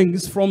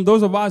 Buildings, from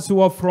those of us who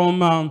are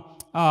from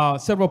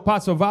several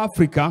parts of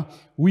Africa,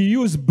 we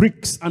use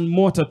bricks and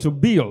mortar to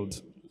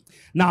build.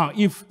 Now,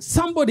 if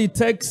somebody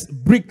takes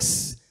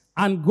bricks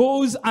and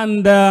goes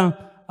and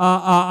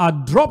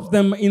drops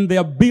them in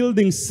their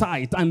building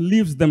site and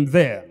leaves them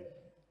there,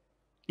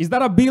 is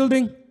that a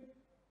building?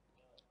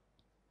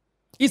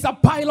 It's a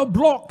pile of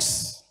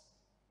blocks.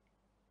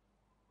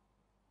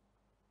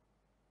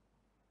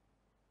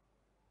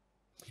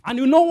 And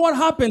you know what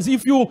happens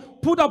if you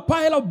put a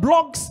pile of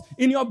blocks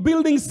in your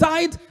building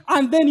site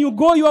and then you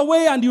go your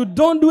way and you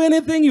don't do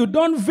anything, you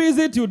don't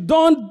visit, you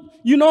don't,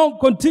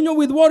 continue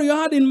with what you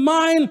had in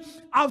mind.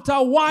 After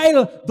a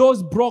while,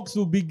 those blocks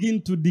will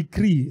begin to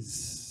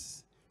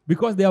decrease.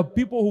 Because there are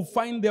people who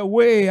find their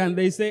way and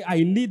they say,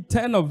 I need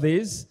 10 of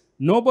these.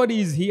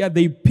 Nobody is here.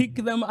 They pick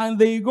them and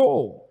they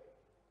go.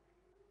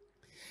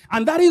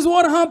 And that is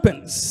what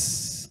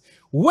happens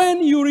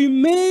when you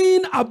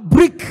remain a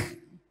brick.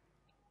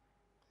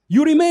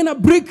 You remain a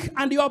brick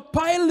and you are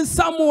piled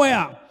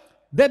somewhere.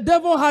 The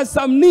devil has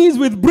some needs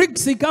with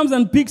bricks. He comes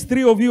and picks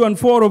 3 of you and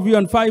 4 of you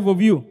and 5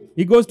 of you.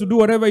 He goes to do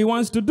whatever he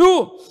wants to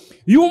do.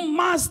 You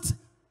must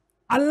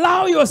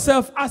allow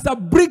yourself as a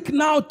brick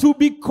now to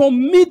be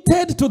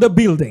committed to the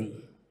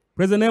building.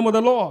 Praise the name of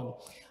the Lord.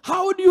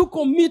 How do you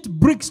commit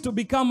bricks to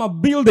become a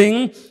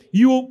building?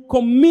 You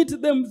commit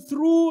them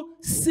through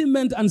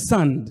cement and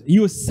sand.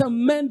 You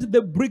cement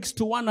the bricks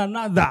to one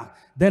another.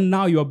 Then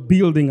now you're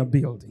building a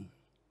building.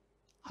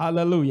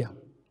 Hallelujah.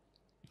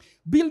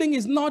 Building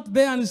is not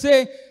there and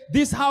say,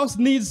 this house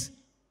needs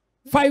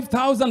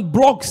 5,000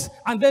 blocks,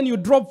 and then you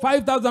drop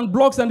 5,000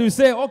 blocks and you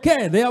say,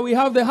 okay, there we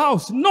have the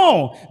house.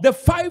 No, the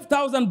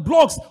 5,000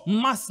 blocks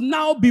must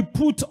now be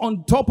put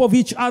on top of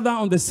each other,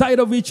 on the side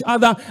of each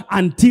other,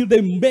 until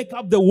they make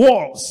up the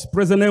walls.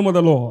 Praise the name of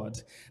the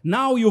Lord.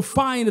 Now you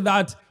find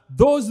that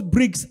those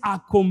bricks are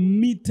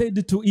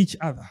committed to each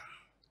other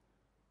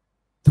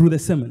through the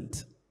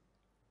cement.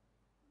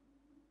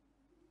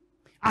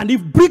 And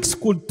if bricks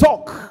could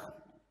talk,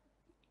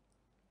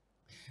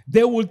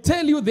 They will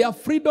tell you their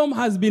freedom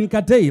has been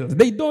curtailed.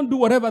 They don't do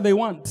whatever they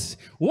want.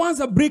 Once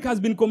a brick has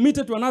been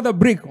committed to another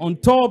brick, on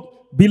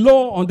top,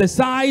 below, on the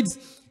sides,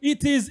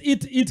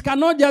 it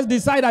cannot just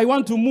decide, I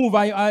want to move,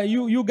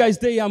 you guys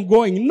stay, I'm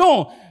going.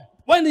 No.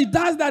 When it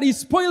does that, it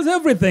spoils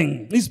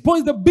everything. It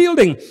spoils the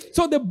building.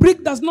 So the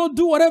brick does not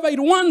do whatever it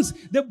wants.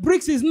 The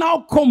bricks is now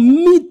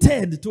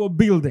committed to a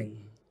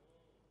building.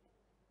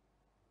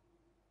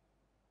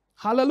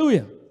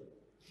 Hallelujah.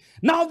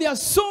 Now there are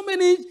so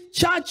many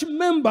church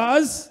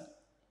members,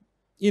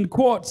 in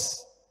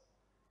quotes,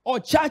 or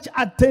church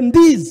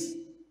attendees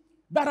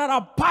that are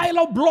a pile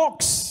of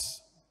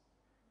blocks.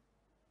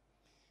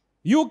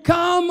 You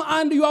come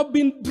and you have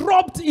been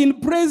dropped in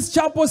Praise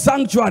Chapel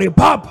Sanctuary,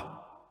 pop.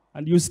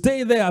 And you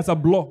stay there as a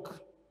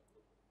block.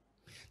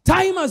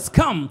 Time has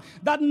come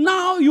that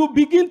now you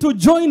begin to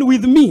join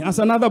with me as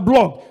another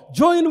block.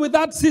 Join with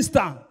that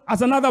sister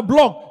as another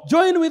block.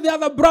 Join with the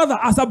other brother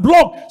as a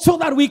block. So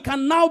that we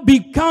can now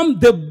become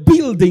the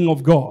building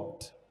of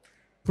God.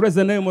 Praise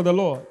the name of the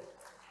Lord.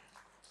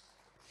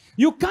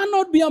 You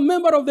cannot be a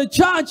member of the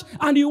church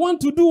and you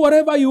want to do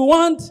whatever you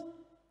want.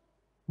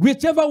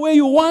 Whichever way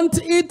you want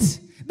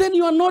it. Then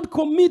you are not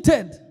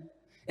committed.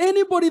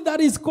 Anybody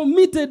that is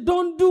committed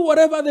don't do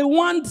whatever they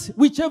want,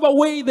 whichever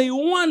way they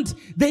want.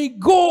 They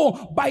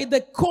go by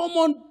the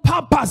common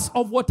purpose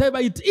of whatever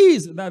it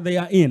is that they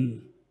are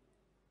in.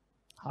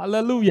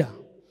 Hallelujah.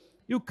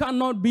 You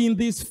cannot be in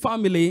this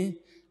family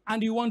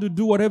and you want to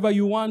do whatever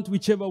you want,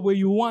 whichever way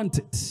you want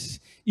it.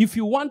 If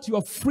you want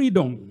your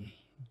freedom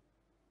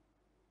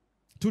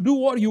to do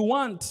what you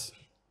want,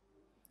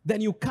 then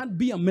you can't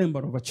be a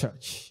member of a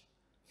church.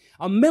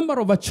 A member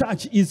of a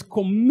church is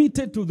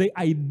committed to the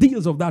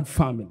ideals of that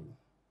family.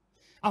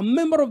 A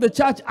member of the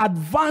church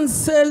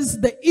advances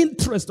the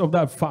interest of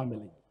that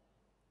family.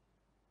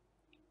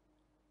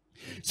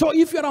 So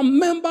if you're a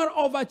member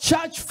of a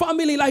church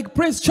family like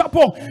Praise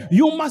Chapel,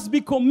 you must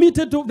be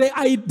committed to the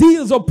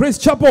ideals of Praise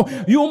Chapel.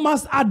 You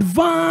must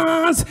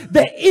advance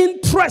the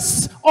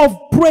interests of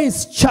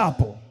Praise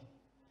Chapel.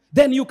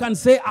 Then you can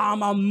say,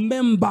 I'm a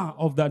member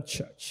of that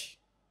church.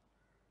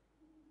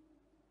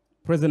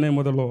 Praise the name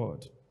of the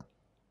Lord.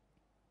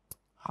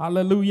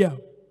 Hallelujah.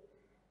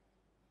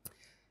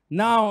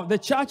 Now, the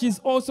church is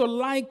also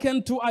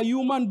likened to a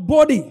human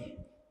body.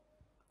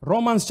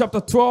 Romans chapter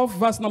 12,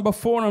 verse number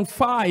 4 and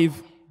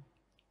 5.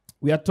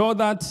 We are told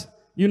that,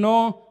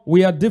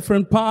 we are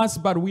different parts,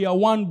 but we are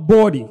one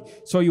body.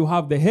 So you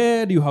have the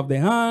head, you have the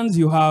hands,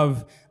 you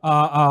have,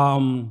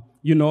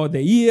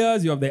 the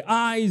ears, you have the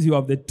eyes, you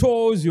have the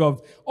toes, you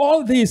have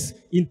all these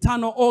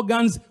internal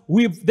organs.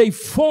 They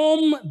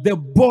form the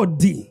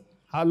body.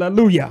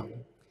 Hallelujah.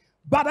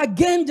 But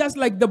again, just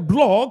like the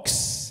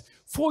blocks,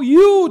 for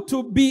you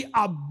to be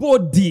a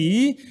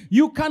body,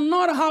 you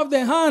cannot have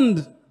the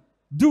hand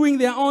doing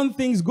their own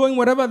things, going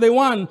wherever they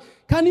want.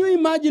 Can you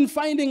imagine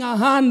finding a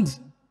hand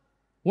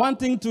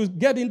wanting to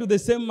get into the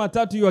same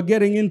matatu you are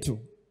getting into?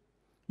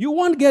 You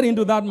won't get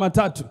into that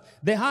matatu.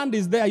 The hand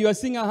is there. You are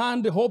seeing a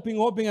hand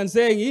hoping and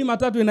saying, hii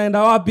matatu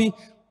inaenda wapi?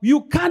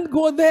 You can't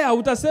go there.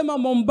 Utasema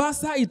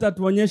Mombasa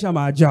itatuonyesha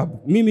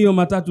maajabu. Mimi yo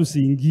matatu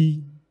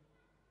siingi.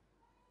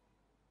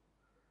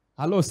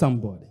 Hello,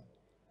 somebody.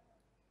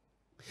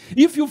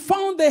 If you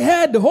found the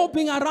head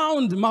hopping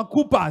around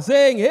Makupa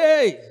saying,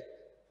 hey,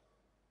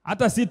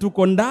 hata si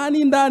tuko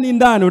ndani,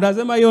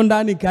 utasema hiyo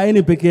ndani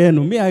kaeni peke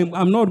yenu. Me,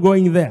 I'm not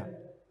going there.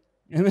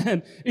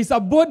 Amen. It's a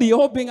body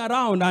hopping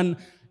around, and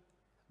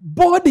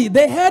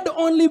the head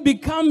only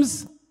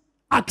becomes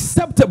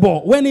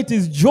acceptable when it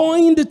is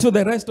joined to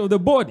the rest of the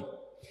body.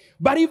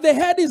 But if the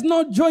head is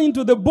not joined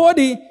to the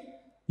body,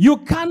 you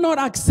cannot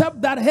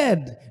accept that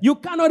head. You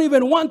cannot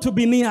even want to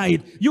be near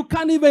it. You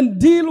can't even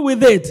deal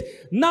with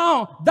it.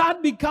 Now,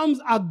 that becomes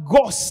a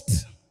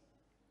ghost.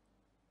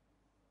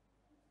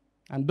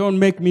 And don't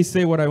make me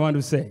say what I want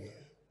to say.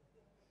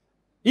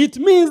 It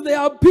means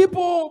there are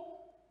people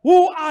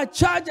who are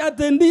church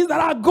attendees that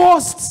are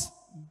ghosts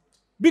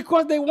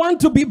because they want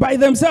to be by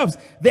themselves.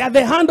 They are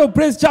the hand of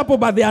Praise Chapel,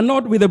 but they are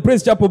not with the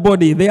Praise Chapel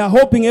body. They are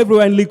hopping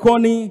everywhere in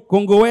Likoni,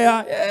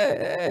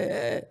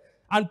 Kongowea.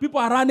 And people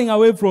are running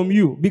away from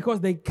you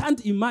because they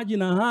can't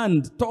imagine a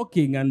hand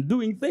talking and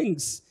doing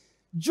things.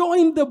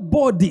 Join the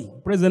body.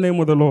 Praise the name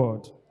of the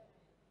Lord.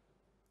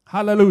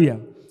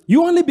 Hallelujah.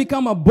 You only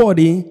become a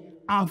body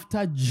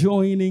after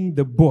joining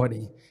the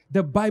body.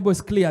 The Bible is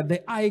clear.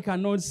 The eye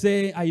cannot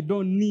say, I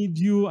don't need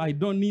you. I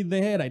don't need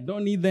the head. I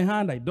don't need the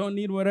hand. I don't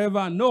need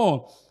whatever.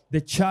 No.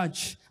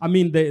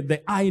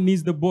 The eye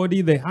needs the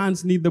body. The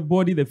hands need the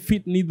body. The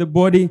feet need the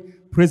body.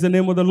 Praise the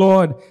name of the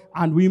Lord.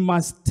 And we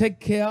must take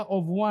care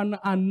of one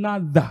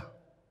another.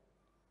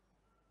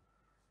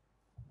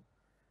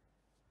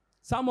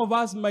 Some of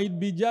us might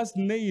be just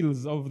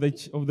nails of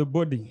the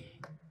body.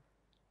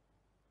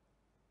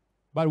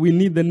 But we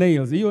need the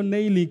nails. Your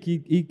nail,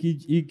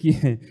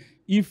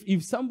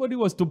 if somebody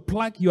was to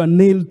pluck your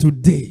nail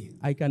today,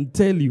 I can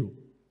tell you,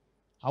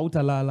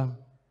 hautalala,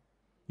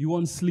 you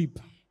won't sleep.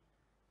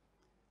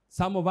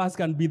 Some of us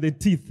can be the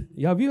teeth.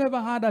 Have you ever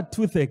had a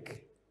toothache?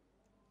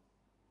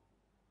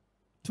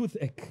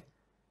 Toothache.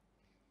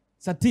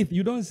 It's a teeth.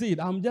 You don't see it.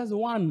 I'm just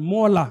one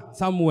molar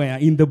somewhere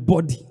in the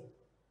body.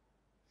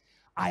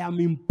 I am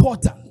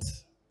important.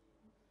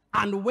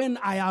 And when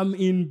I am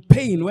in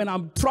pain, when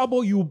I'm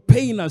troubled, you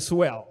pain as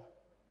well.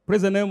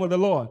 Praise the name of the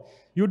Lord.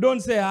 You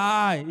don't say,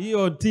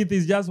 your teeth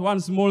is just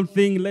one small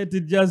thing. Let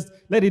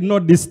it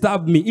not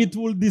disturb me. It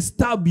will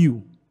disturb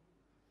you.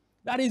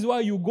 That is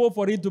why you go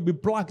for it to be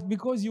plucked,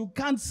 because you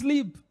can't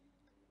sleep.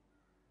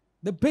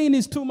 The pain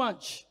is too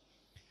much.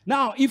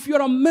 Now, if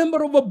you're a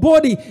member of a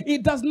body,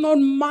 it does not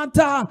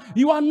matter.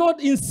 You are not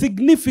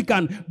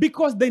insignificant,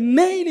 because the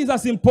nail is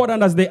as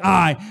important as the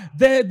eye.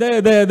 The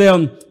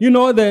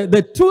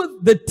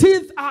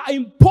teeth are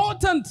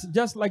important,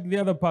 just like the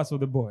other parts of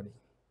the body.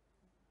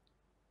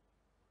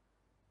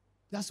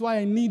 That's why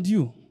I need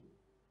you.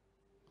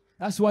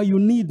 That's why you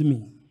need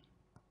me.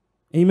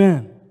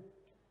 Amen.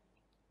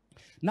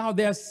 Now,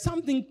 there's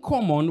something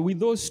common with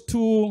those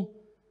two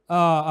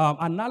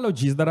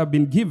analogies that have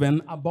been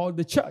given about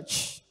the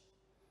church,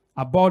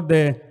 about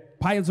the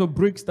piles of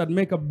bricks that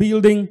make a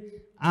building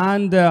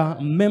and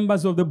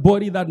members of the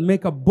body that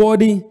make a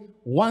body.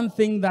 One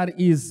thing that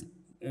is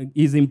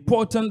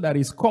important, that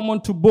is common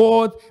to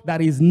both,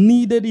 that is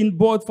needed in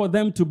both for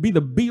them to be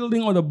the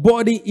building or the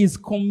body, is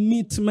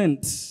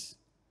commitment.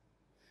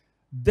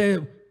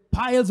 The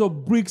piles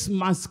of bricks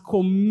must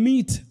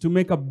commit to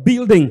make a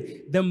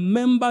building. The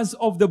members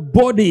of the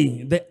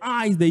body, the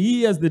eyes, the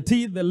ears, the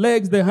teeth, the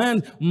legs, the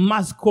hands,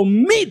 must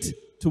commit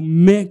to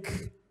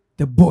make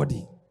the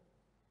body.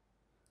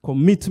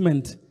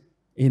 Commitment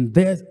in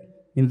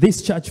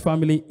this church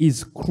family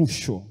is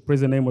crucial.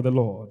 Praise the name of the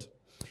Lord.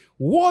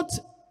 What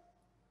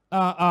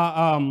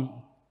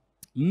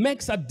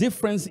makes a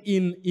difference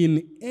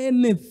in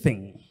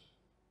anything,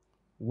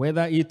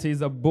 whether it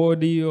is a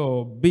body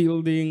or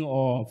building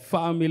or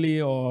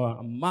family or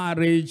a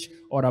marriage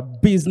or a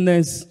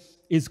business,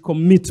 is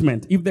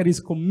commitment. If there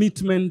is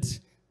commitment,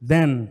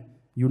 then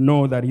you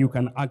know that you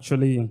can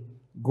actually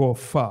go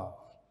far.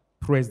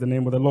 Praise the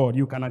name of the Lord.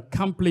 You can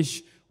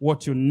accomplish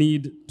what you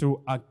need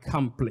to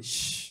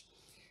accomplish.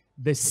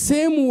 The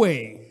same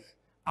way,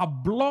 a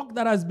block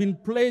that has been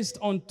placed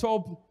on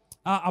top,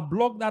 a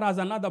block that has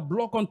another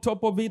block on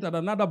top of it, and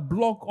another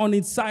block on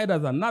its side,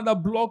 and another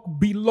block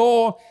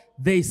below,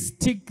 they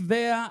stick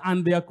there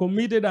and they are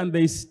committed and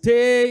they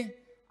stay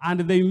and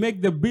they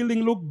make the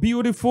building look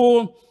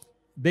beautiful.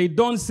 They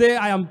don't say,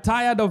 I am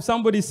tired of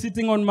somebody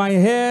sitting on my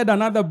head,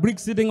 another brick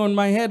sitting on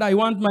my head, I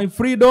want my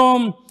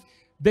freedom.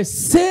 The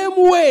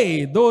same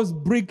way those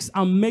bricks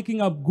are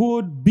making a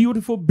good,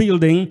 beautiful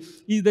building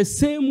is the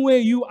same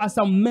way you, as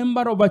a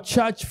member of a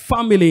church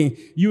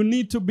family, you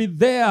need to be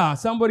there.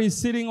 Somebody is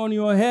sitting on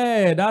your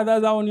head,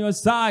 others are on your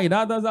side,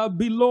 others are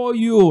below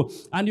you,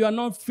 and you are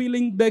not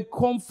feeling the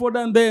comfort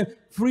and the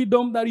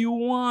freedom that you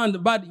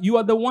want, but you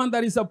are the one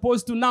that is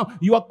supposed to now.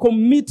 Your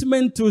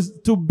commitment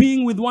to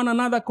being with one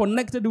another,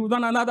 connected with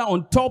one another,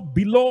 on top,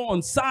 below,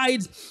 on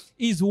sides,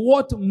 is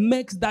what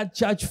makes that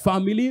church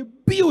family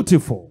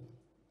beautiful.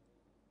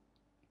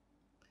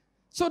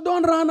 So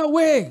don't run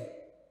away.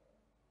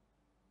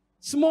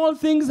 Small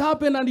things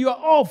happen and you're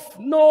off.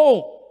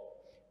 No.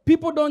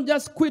 People don't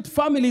just quit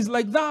families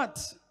like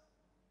that.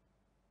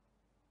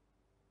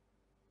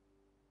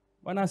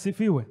 Bwana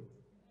asifiwe.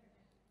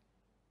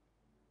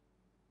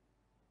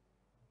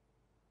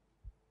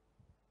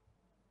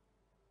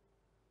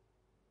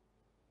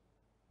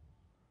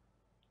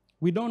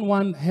 We don't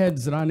want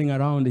heads running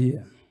around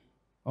here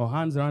or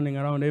hands running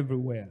around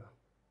everywhere.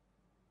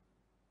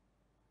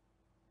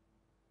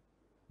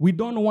 We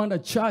don't want a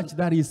church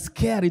that is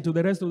scary to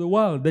the rest of the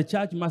world. The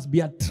church must be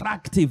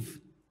attractive.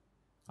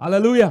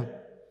 Hallelujah.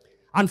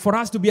 And for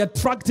us to be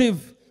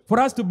attractive, for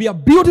us to be a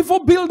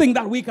beautiful building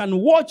that we can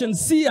watch and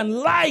see and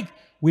like,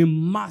 we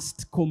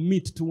must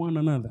commit to one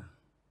another,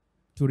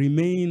 to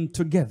remain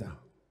together,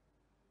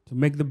 to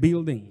make the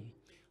building.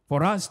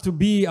 For us to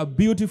be a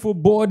beautiful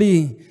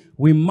body,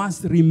 we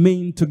must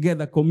remain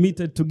together,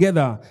 committed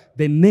together.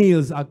 The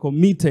nails are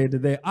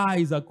committed, the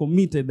eyes are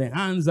committed, the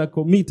hands are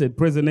committed.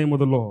 Praise the name of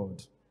the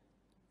Lord.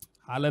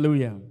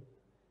 Hallelujah.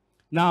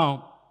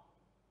 Now,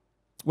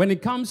 when it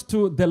comes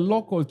to the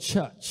local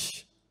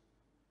church,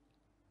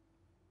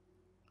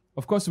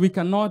 of course, we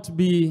cannot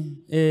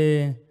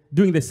be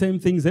doing the same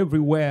things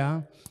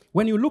everywhere.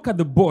 When you look at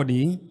the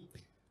body,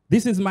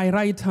 this is my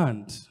right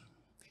hand.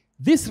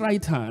 This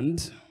right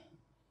hand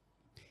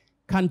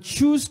can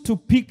choose to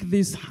pick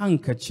this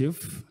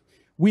handkerchief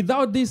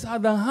without this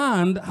other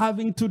hand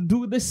having to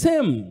do the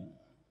same.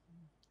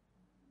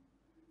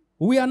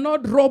 We are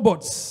not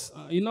robots.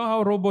 You know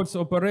how robots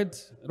operate?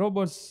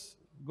 Robots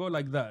go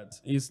like that.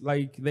 It's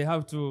like they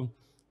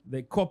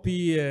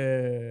copy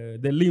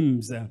the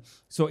limbs.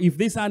 So if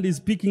this hand is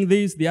picking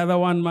this, the other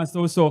one must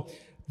also.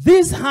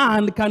 This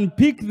hand can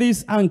pick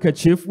this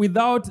handkerchief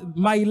without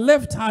my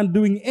left hand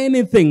doing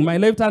anything. My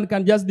left hand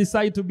can just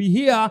decide to be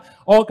here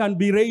or can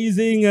be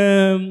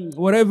raising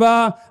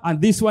whatever, and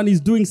this one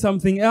is doing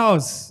something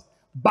else.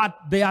 But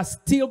they are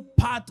still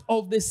part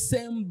of the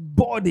same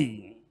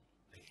body.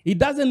 It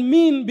doesn't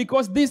mean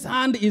because this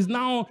hand is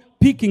now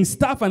picking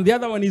stuff and the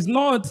other one is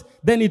not,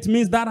 then it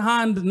means that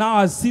hand now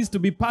has ceased to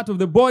be part of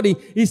the body.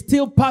 It's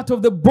still part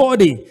of the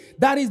body.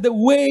 That is the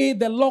way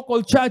the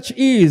local church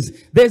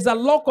is. There's a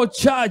local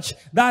church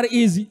that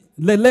is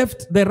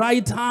the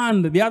right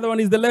hand. The other one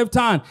is the left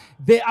hand.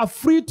 They are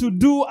free to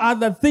do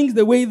other things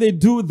the way they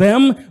do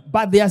them,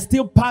 but they are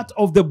still part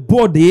of the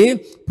body.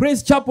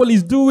 Praise Chapel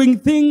is doing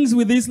things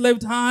with his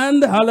left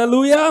hand.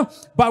 Hallelujah.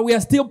 But we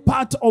are still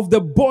part of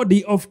the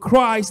body of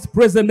Christ.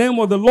 Praise the name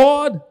of the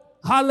Lord.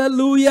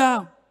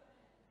 Hallelujah.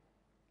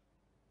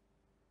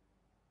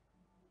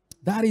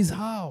 That is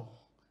how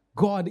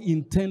God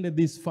intended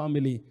this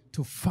family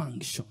to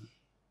function.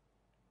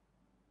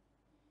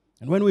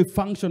 And when we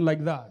function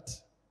like that,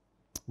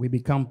 we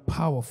become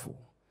powerful.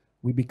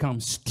 We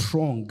become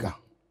stronger.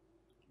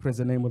 Praise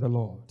the name of the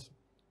Lord.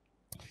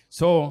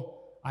 So,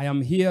 I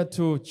am here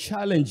to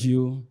challenge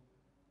you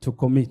to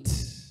commit.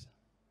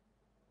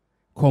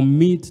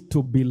 Commit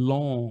to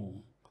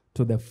belong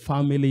to the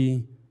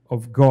family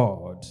of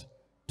God,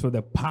 to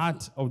the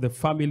part of the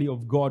family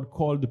of God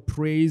called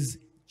Praise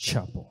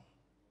Chapel.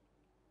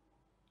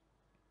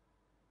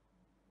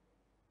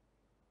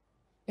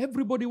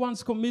 Everybody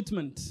wants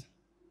commitment.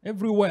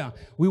 Everywhere.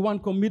 We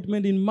want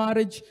commitment in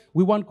marriage.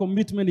 We want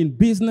commitment in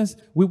business.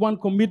 We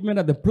want commitment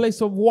at the place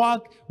of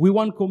work. We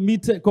want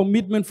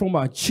commitment from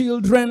our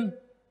children.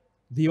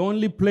 The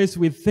only place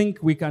we think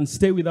we can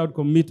stay without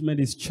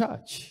commitment is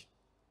church.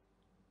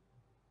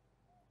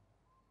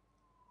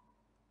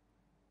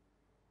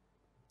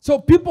 So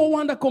people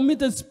want a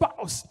committed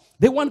spouse.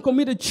 They want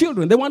committed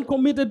children. They want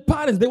committed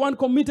parents. They want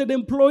committed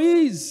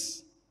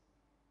employees.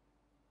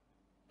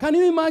 Can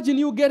you imagine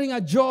you getting a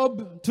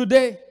job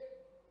today?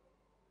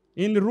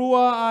 In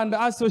Rua and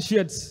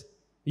Associates,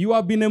 you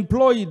have been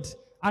employed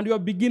and you are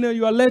beginning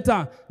your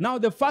letter. Now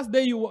the first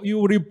day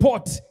you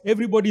report,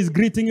 everybody is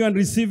greeting you and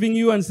receiving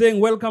you and saying,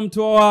 welcome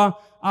to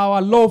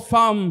our law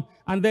firm.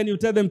 And then you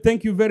tell them,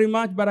 thank you very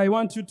much, but I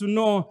want you to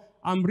know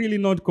I'm really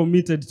not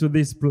committed to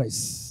this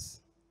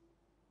place.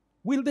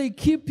 Will they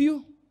keep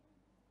you?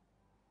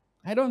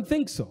 I don't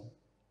think so.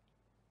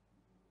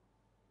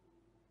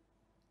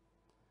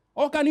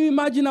 Or can you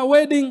imagine a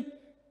wedding?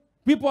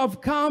 People have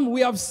come,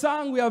 we have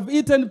sung, we have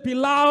eaten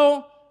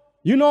pilau,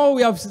 you know,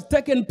 we have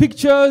taken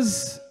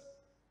pictures.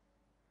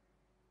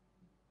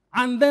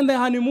 And then the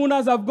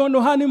honeymooners have gone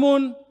to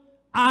honeymoon,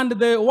 and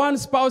the one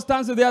spouse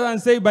turns to the other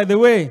and say, by the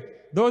way,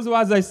 those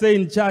words I say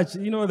in church,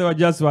 you know, they were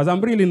just words.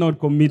 I'm really not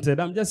committed.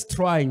 I'm just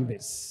trying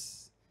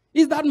this.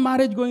 Is that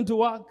marriage going to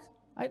work?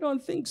 I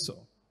don't think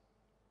so.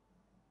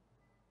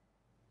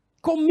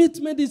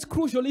 Commitment is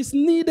crucial. It's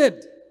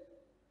needed.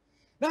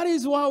 That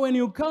is why when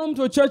you come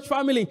to a church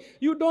family,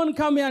 you don't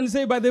come here and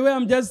say, by the way,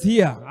 I'm just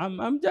here.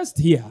 I'm just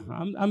here.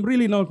 I'm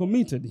really not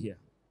committed here.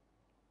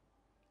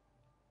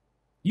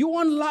 You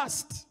won't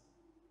last.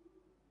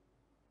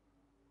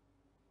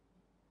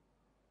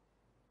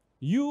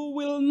 You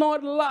will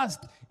not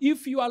last.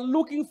 If you are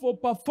looking for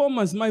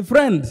performance, my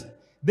friend,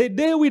 the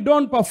day we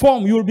don't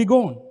perform, you will be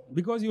gone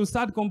because you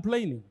start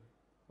complaining.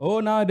 Oh,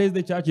 nowadays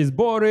the church is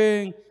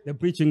boring, the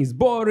preaching is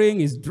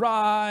boring, it's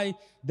dry,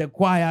 the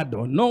choir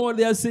don't know what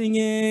they're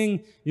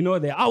singing, you know,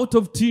 they're out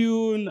of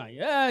tune.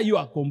 Yeah, you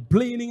are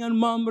complaining and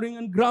murmuring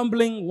and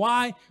grumbling.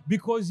 Why?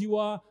 Because you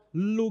are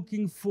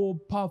looking for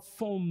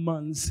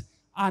performance.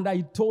 And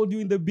I told you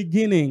in the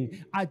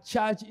beginning, a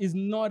church is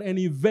not an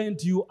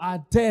event you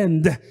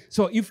attend.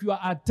 So if you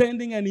are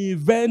attending an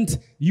event,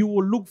 you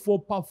will look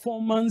for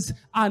performance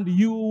and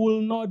you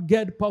will not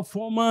get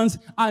performance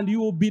and you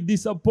will be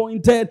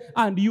disappointed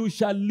and you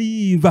shall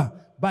leave.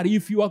 But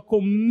if you are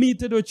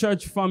committed to a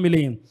church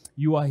family,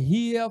 you are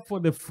here for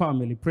the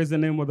family. Praise the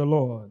name of the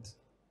Lord.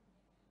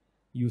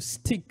 You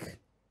stick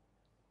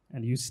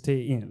and you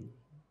stay in.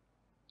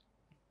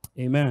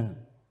 Amen.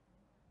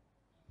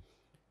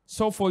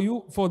 So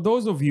for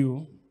those of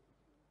you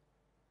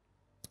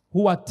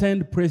who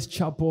attend Praise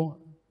Chapel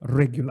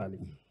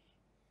regularly,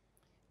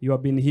 you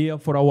have been here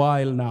for a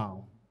while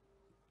now.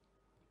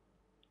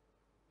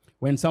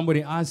 When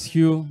somebody asks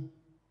you,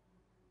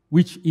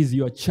 which is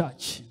your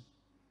church?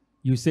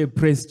 You say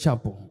Praise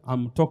Chapel.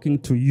 I'm talking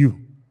to you.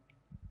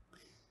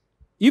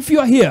 If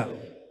you are here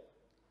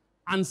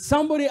and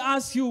somebody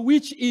asks you,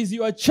 which is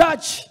your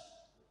church?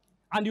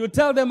 And you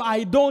tell them,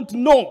 I don't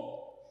know.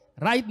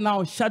 Right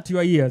now, shut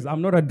your ears.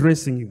 I'm not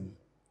addressing you.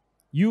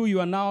 You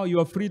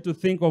are free to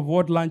think of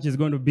what lunch is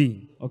going to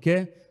be.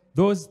 Okay?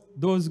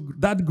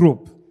 That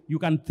group, you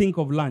can think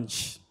of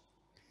lunch.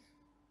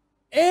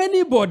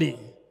 Anybody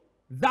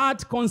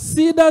that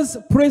considers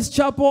Praise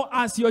Chapel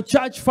as your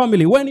church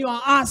family, when you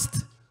are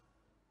asked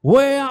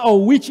where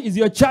or which is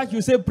your church,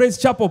 you say Praise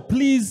Chapel.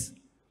 Please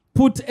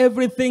put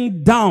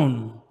everything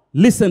down.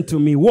 Listen to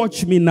me.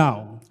 Watch me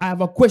now. I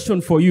have a question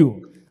for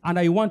you. And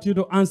I want you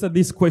to answer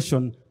this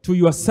question to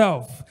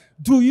yourself.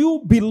 Do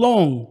you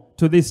belong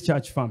to this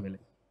church family?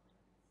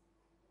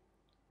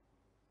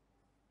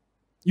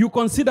 You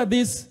consider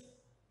this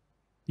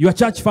your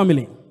church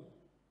family.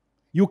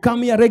 You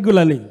come here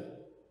regularly.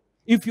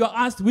 If you're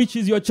asked which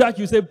is your church,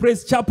 you say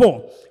Praise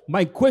Chapel.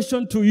 My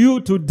question to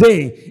you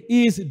today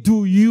is,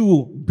 do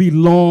you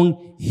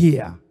belong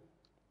here?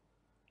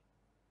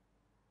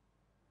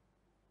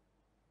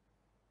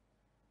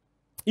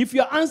 If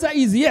your answer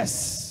is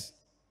yes,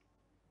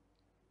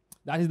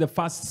 that is the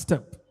first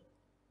step.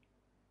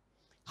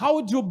 How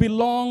would you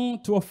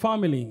belong to a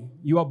family?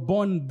 You are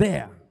born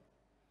there.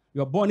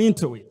 You are born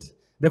into it.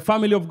 The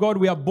family of God,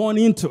 we are born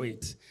into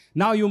it.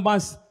 Now you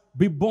must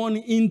be born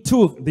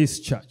into this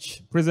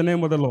church. Praise the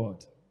name of the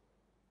Lord.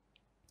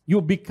 You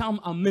become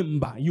a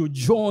member. You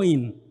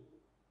join.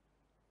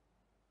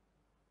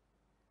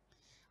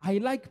 I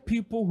like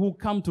people who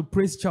come to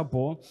Praise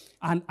Chapel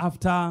and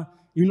after,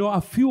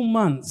 a few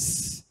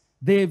months,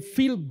 they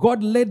feel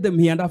God led them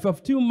here. And after a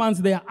few months,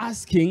 they are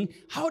asking,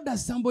 how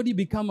does somebody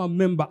become a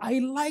member? I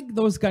like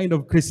those kind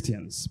of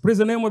Christians. Praise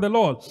the name of the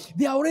Lord.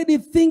 They are already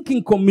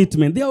thinking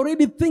commitment. They are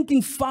already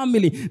thinking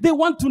family. They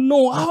want to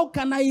know, how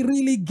can I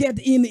really get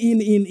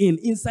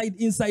inside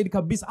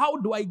Kabisa? How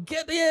do I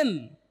get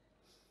in?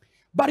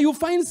 But you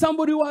find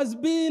somebody who has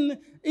been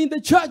in the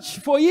church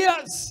for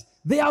years.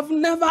 They have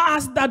never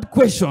asked that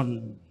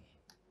question.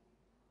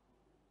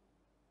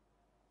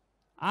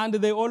 And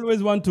they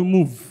always want to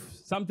move.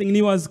 Something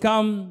new has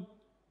come.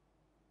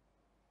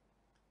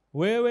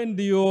 Wewe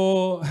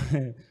ndio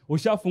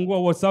ushafungua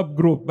WhatsApp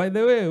group. By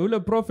the way, ule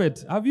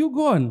prophet, have you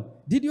gone?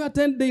 Did you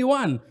attend day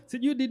one?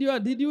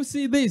 Did you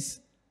see this?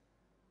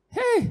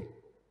 Hey.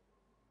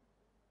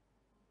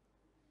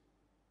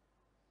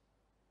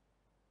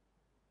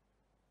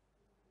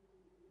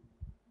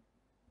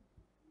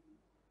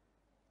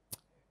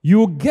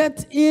 You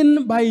get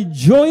in by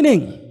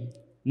joining.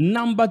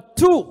 Number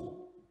 2.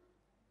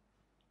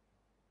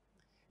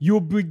 You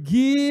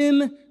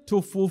begin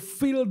to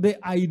fulfill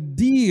the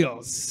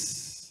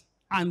ideals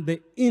and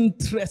the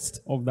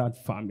interest of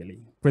that family.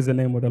 Praise the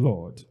name of the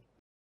Lord.